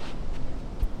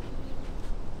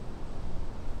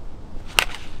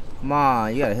 Come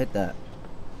on, you gotta hit that.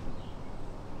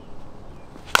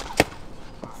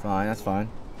 Fine, that's fine.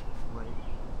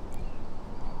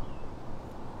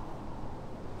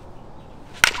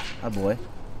 Oh boy.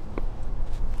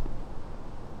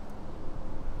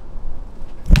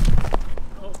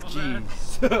 Oh, my bad.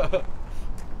 Jeez.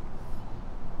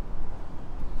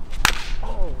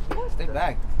 Oh, what? Stay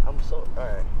back. I'm so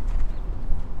alright.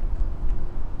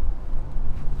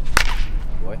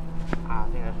 Boy. I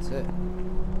think that's That's it.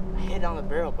 I hit on the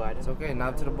barrel, but I It's didn't. okay,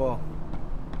 knob to the ball.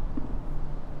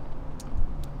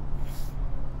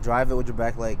 Drive it with your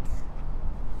back leg.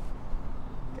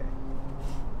 Okay.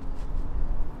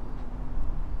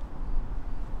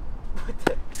 What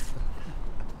the? I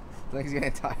think he's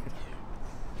getting tired.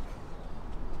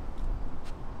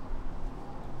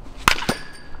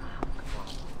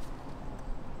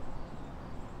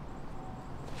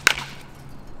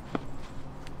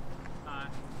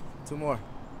 Two more.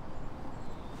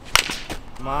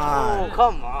 Come on. Oh,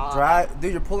 come on. Drive.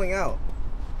 Dude, you're pulling out.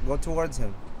 Go towards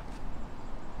him.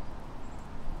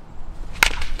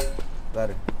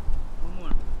 Better. One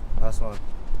more. Last one.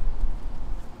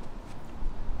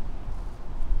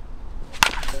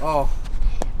 Oh.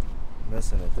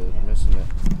 Missing it, dude. Missing it.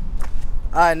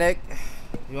 Alright, Nick.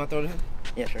 You want to throw to him?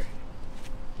 Yeah, sure.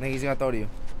 Nick, he's going to throw to you.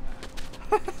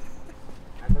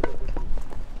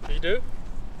 You do?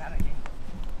 Not in game.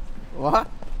 What?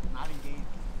 Not in game.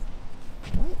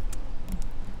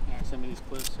 Alright, send me these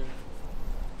clips here.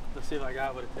 Let's see if I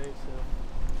got what it takes. So.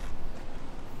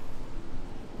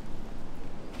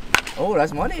 Oh,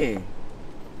 that's money.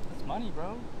 That's money,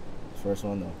 bro. First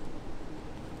one, though.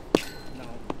 No.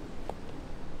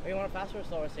 Oh, you want a faster or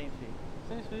slower? Same speed.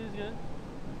 Same speed is good.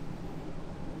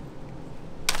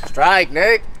 Strike,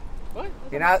 Nick. What?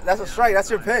 You're not, that's a strike. That's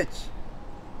your pitch.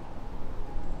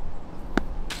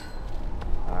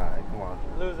 Alright, come on.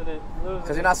 Losing it. Losing Because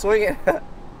it. you're not swinging.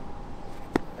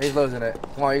 He's losing it.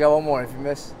 Come on, you got one more. If you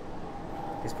miss,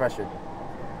 he's pressured.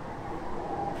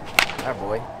 That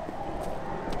boy.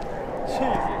 Jesus.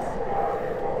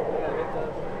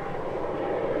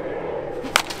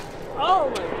 Oh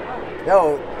my god.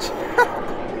 Yo.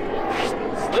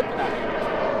 Slipping out here.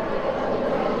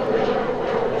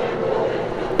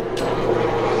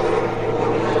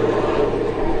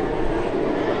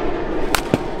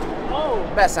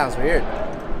 Oh. That sounds weird.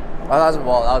 Oh, that was a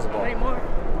ball. That was a ball. Any more?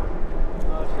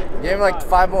 Oh shit. Give him like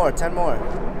 5 more, 10 more.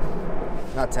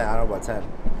 Not 10. I don't know about 10.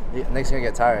 Nick's gonna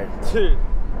get tired. Dude,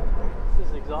 this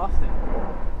is exhausting.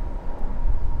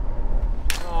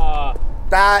 Ah,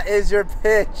 That is your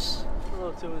pitch. a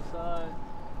little too inside.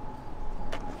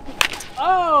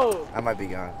 Oh! I might be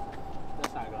gone.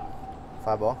 That's not gone.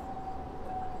 5 ball.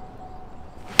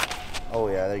 Oh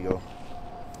yeah, there you go.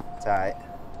 It's alright.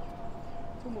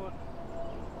 2 more.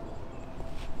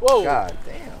 Whoa! God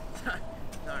damn.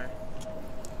 Sorry.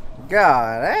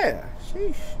 God damn.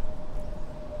 Sheesh.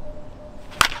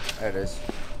 There it is.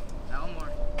 Now one more.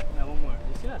 Now one more.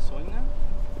 You see that swing now?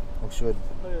 Oh, should.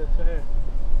 Look at this right here.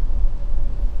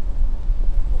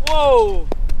 Whoa!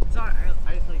 Sorry,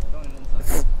 I just like throwing it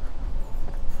inside.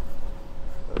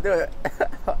 Do it.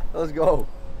 Let's go.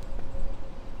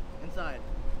 Inside.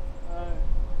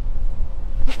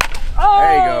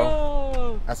 There you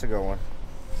go. That's a good one.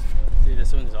 See, the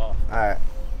swing's off. Alright.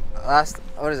 Last,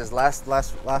 what is this? Last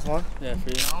one? Yeah, for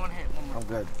you. I want to hit one more. I'm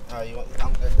good. Alright,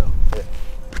 I'm good though. Yeah.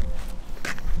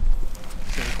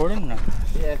 Is it recording? No.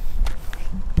 Yeah.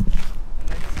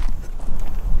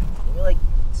 Give me like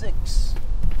 6.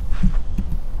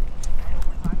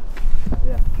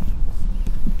 Yeah.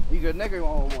 You good, Nick, or you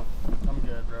want one more? I'm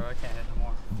good, bro. I can't hit no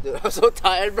more. Dude, I'm so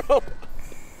tired, bro.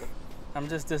 I'm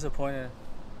just disappointed.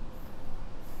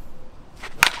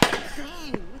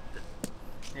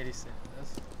 86.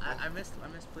 I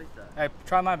misplaced that. Hey,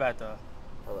 try my bat though.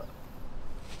 Hold up.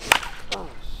 Oh,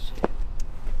 shit.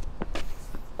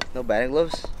 No batting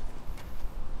gloves?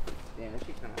 Damn, this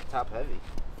shit kind of top heavy.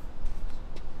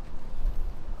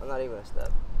 I'm not even a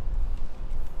step.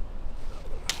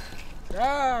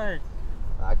 Right.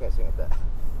 I can't swing at that.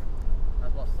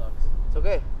 That ball sucks. It's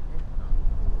okay.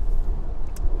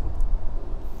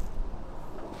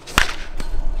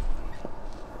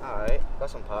 Alright, got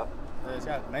some pop. It's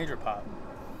got major pop.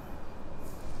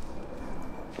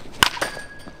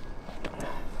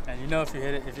 And you know if you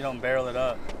hit it, if you don't barrel it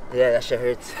up. Yeah, that shit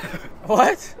hurts.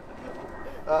 What?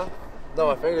 No,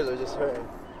 my fingers are just hurting.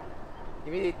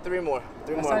 Give me 3 more.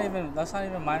 3 That's more. not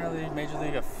even minor league, major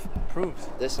league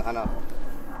approved. This, I know.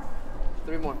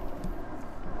 3 more.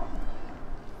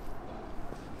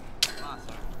 Ah,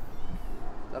 sorry.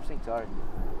 Stop saying sorry.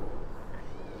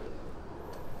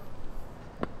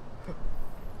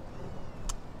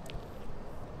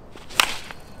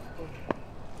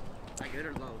 I good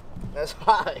or low? That's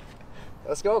high.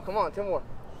 Let's go. Come on, 2 more.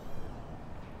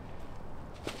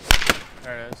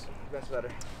 There it is. That's better.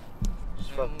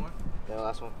 Just One fuck. more? Yeah,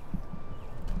 last one.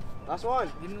 Last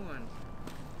one. Give me one.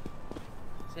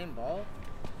 Same ball?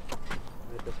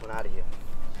 Get this one out of here.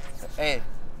 Hey,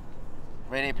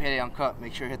 Rainy Payday Uncut.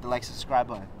 Make sure you hit the like, subscribe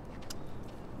button.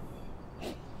 I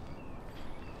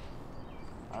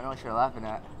don't know what you're laughing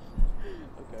at.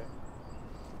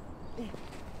 Okay.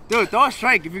 Dude, throw a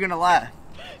strike if you're gonna laugh.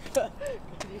 This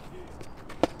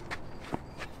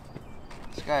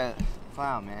guy, a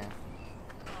clown, man.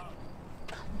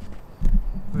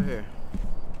 We're here.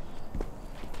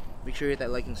 Make sure you hit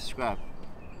that like and subscribe.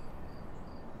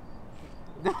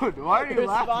 Dude, why are you You're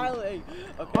laughing? smiling.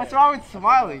 Okay. What's wrong with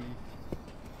smiling?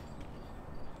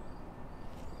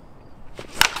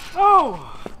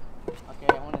 Oh! Okay,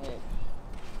 I want to hit.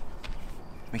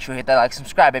 Make sure you hit that like,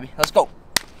 subscribe, baby. Let's go.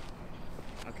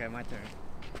 Okay, my turn.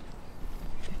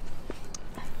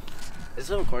 Is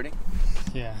it recording?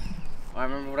 Yeah. I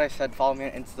remember what I said. Follow me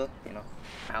on Insta. You know,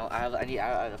 I need.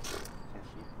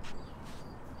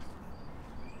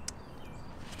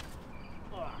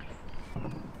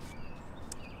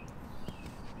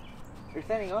 You're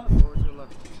standing up. Or was your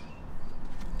left?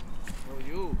 Oh,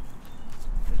 you.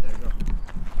 Right there, go.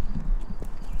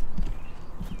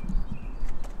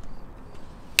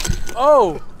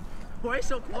 Oh! Why are you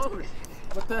so close?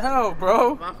 What the hell,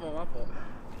 bro? My fault, my fault.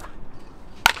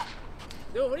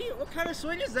 Dude, what kind of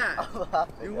swing is that?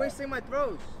 You're wasting my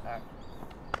throws. Alright.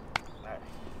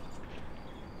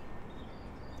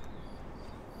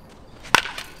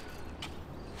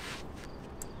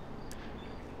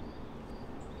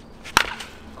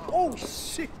 Oh,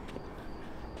 shit.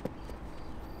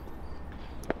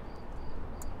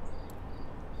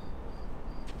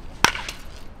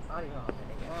 Come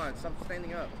on, stop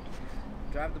standing up.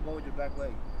 Drive the ball with your back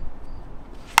leg.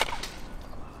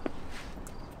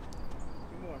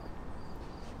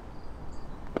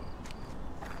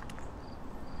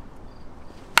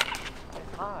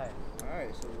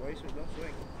 Don't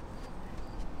swing.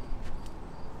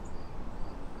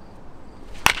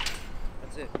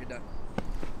 That's it. You're done.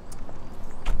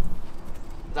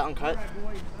 Is that uncut?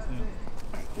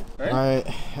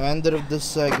 Alright, end of this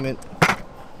segment.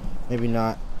 Maybe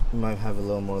not. We might have a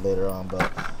little more later on,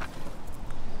 but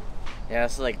Yeah,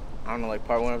 this is like, I don't know, like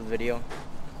part 1 of the video.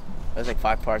 There's like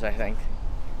 5 parts, I think.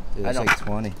 dude, I it's know. like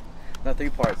 20. No, 3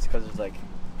 parts, because it's like,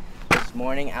 it's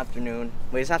morning, afternoon.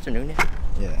 Wait, it's afternoon yet?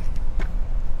 Yeah.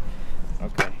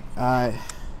 Okay. Alright.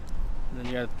 Then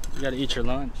you gotta eat your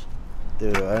lunch.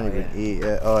 Dude, I didn't Oh, even yeah. eat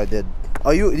yet. Oh, I did.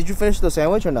 Oh, did you finish the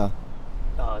sandwich or no?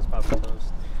 Oh, it's probably toast.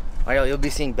 Oh, you'll be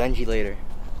seeing Benji later.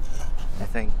 I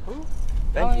think. Who?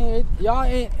 Benji. Y'all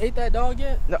ain't ate that dog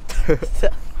yet? No.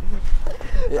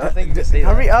 I think you just say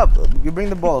Hurry that. up. You bring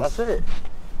the balls. That's it.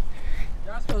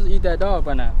 Y'all supposed to eat that dog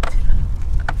by now.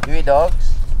 You eat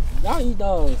dogs? Y'all eat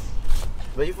dogs.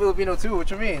 But you Filipino too.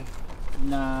 What you mean?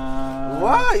 Nah.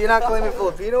 What? You're not claiming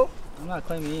Filipino? I'm not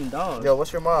claiming eating dogs. Yo,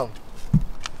 what's your mom?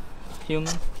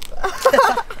 Human.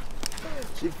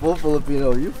 She full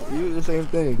Filipino. You the same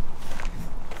thing.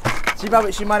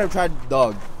 She might have tried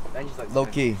dog. Benji's like Low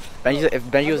key. Benji, if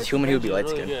Benji was human, he would be light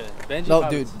skinned. Benji No,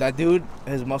 probably- dude, that dude,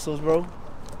 his muscles, bro.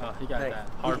 Oh, he got Hey, that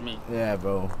hard meat. Yeah,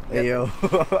 bro. Hey, yo.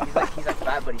 He's like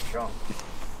fat, but he's strong.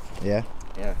 Yeah.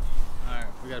 Yeah. Alright,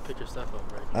 we gotta pick your stuff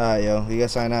up, right? Alright, yo. You gotta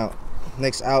sign out.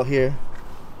 Nick's out here.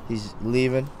 He's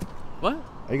leaving. What?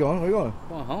 Are you going? Where you going?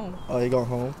 Going home. Oh, you're going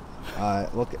home? Alright.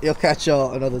 You'll catch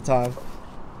y'all another time.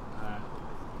 Alright,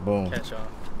 Boom. catch y'all.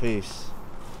 Peace.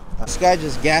 This guy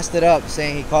just gassed it up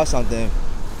saying he caught something.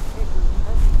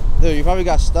 Dude, you probably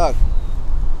got stuck.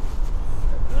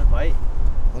 Another bite?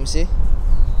 Let me see.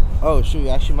 Oh, shoot. You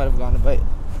actually might have gotten a bite.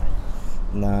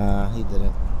 Nah, he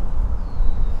didn't.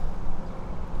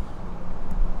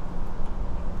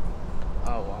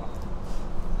 Oh wow.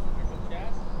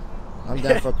 I'm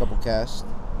down for a couple casts.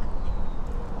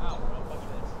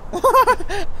 Still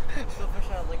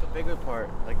fish on like a bigger part,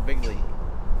 like big league.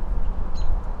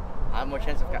 I have more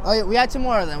chance of catching. Oh yeah, we had two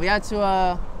more then. We had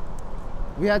to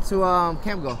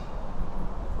Camp Go.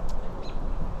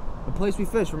 The place we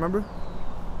fished, remember?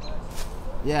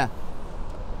 Yeah.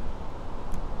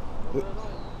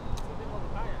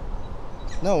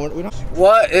 No, we don't.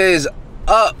 What is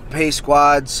up, Pace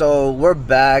Squad? So we're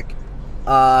back. You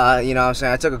know what I'm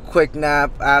saying? I took a quick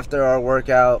nap after our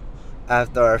workout,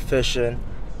 after our fishing.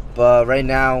 But right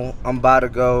now, I'm about to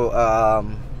go,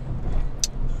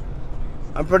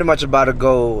 I'm pretty much about to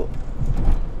go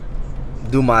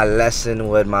do my lesson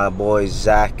with my boy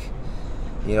Zach.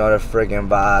 You know, the friggin'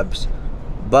 vibes.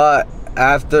 But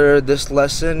after this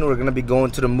lesson, we're gonna be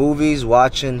going to the movies,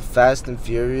 watching Fast and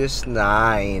Furious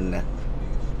 9.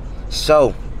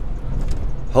 So,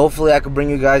 hopefully I can bring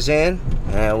you guys in,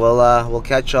 and we'll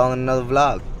catch y'all in another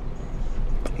vlog.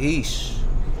 Peace.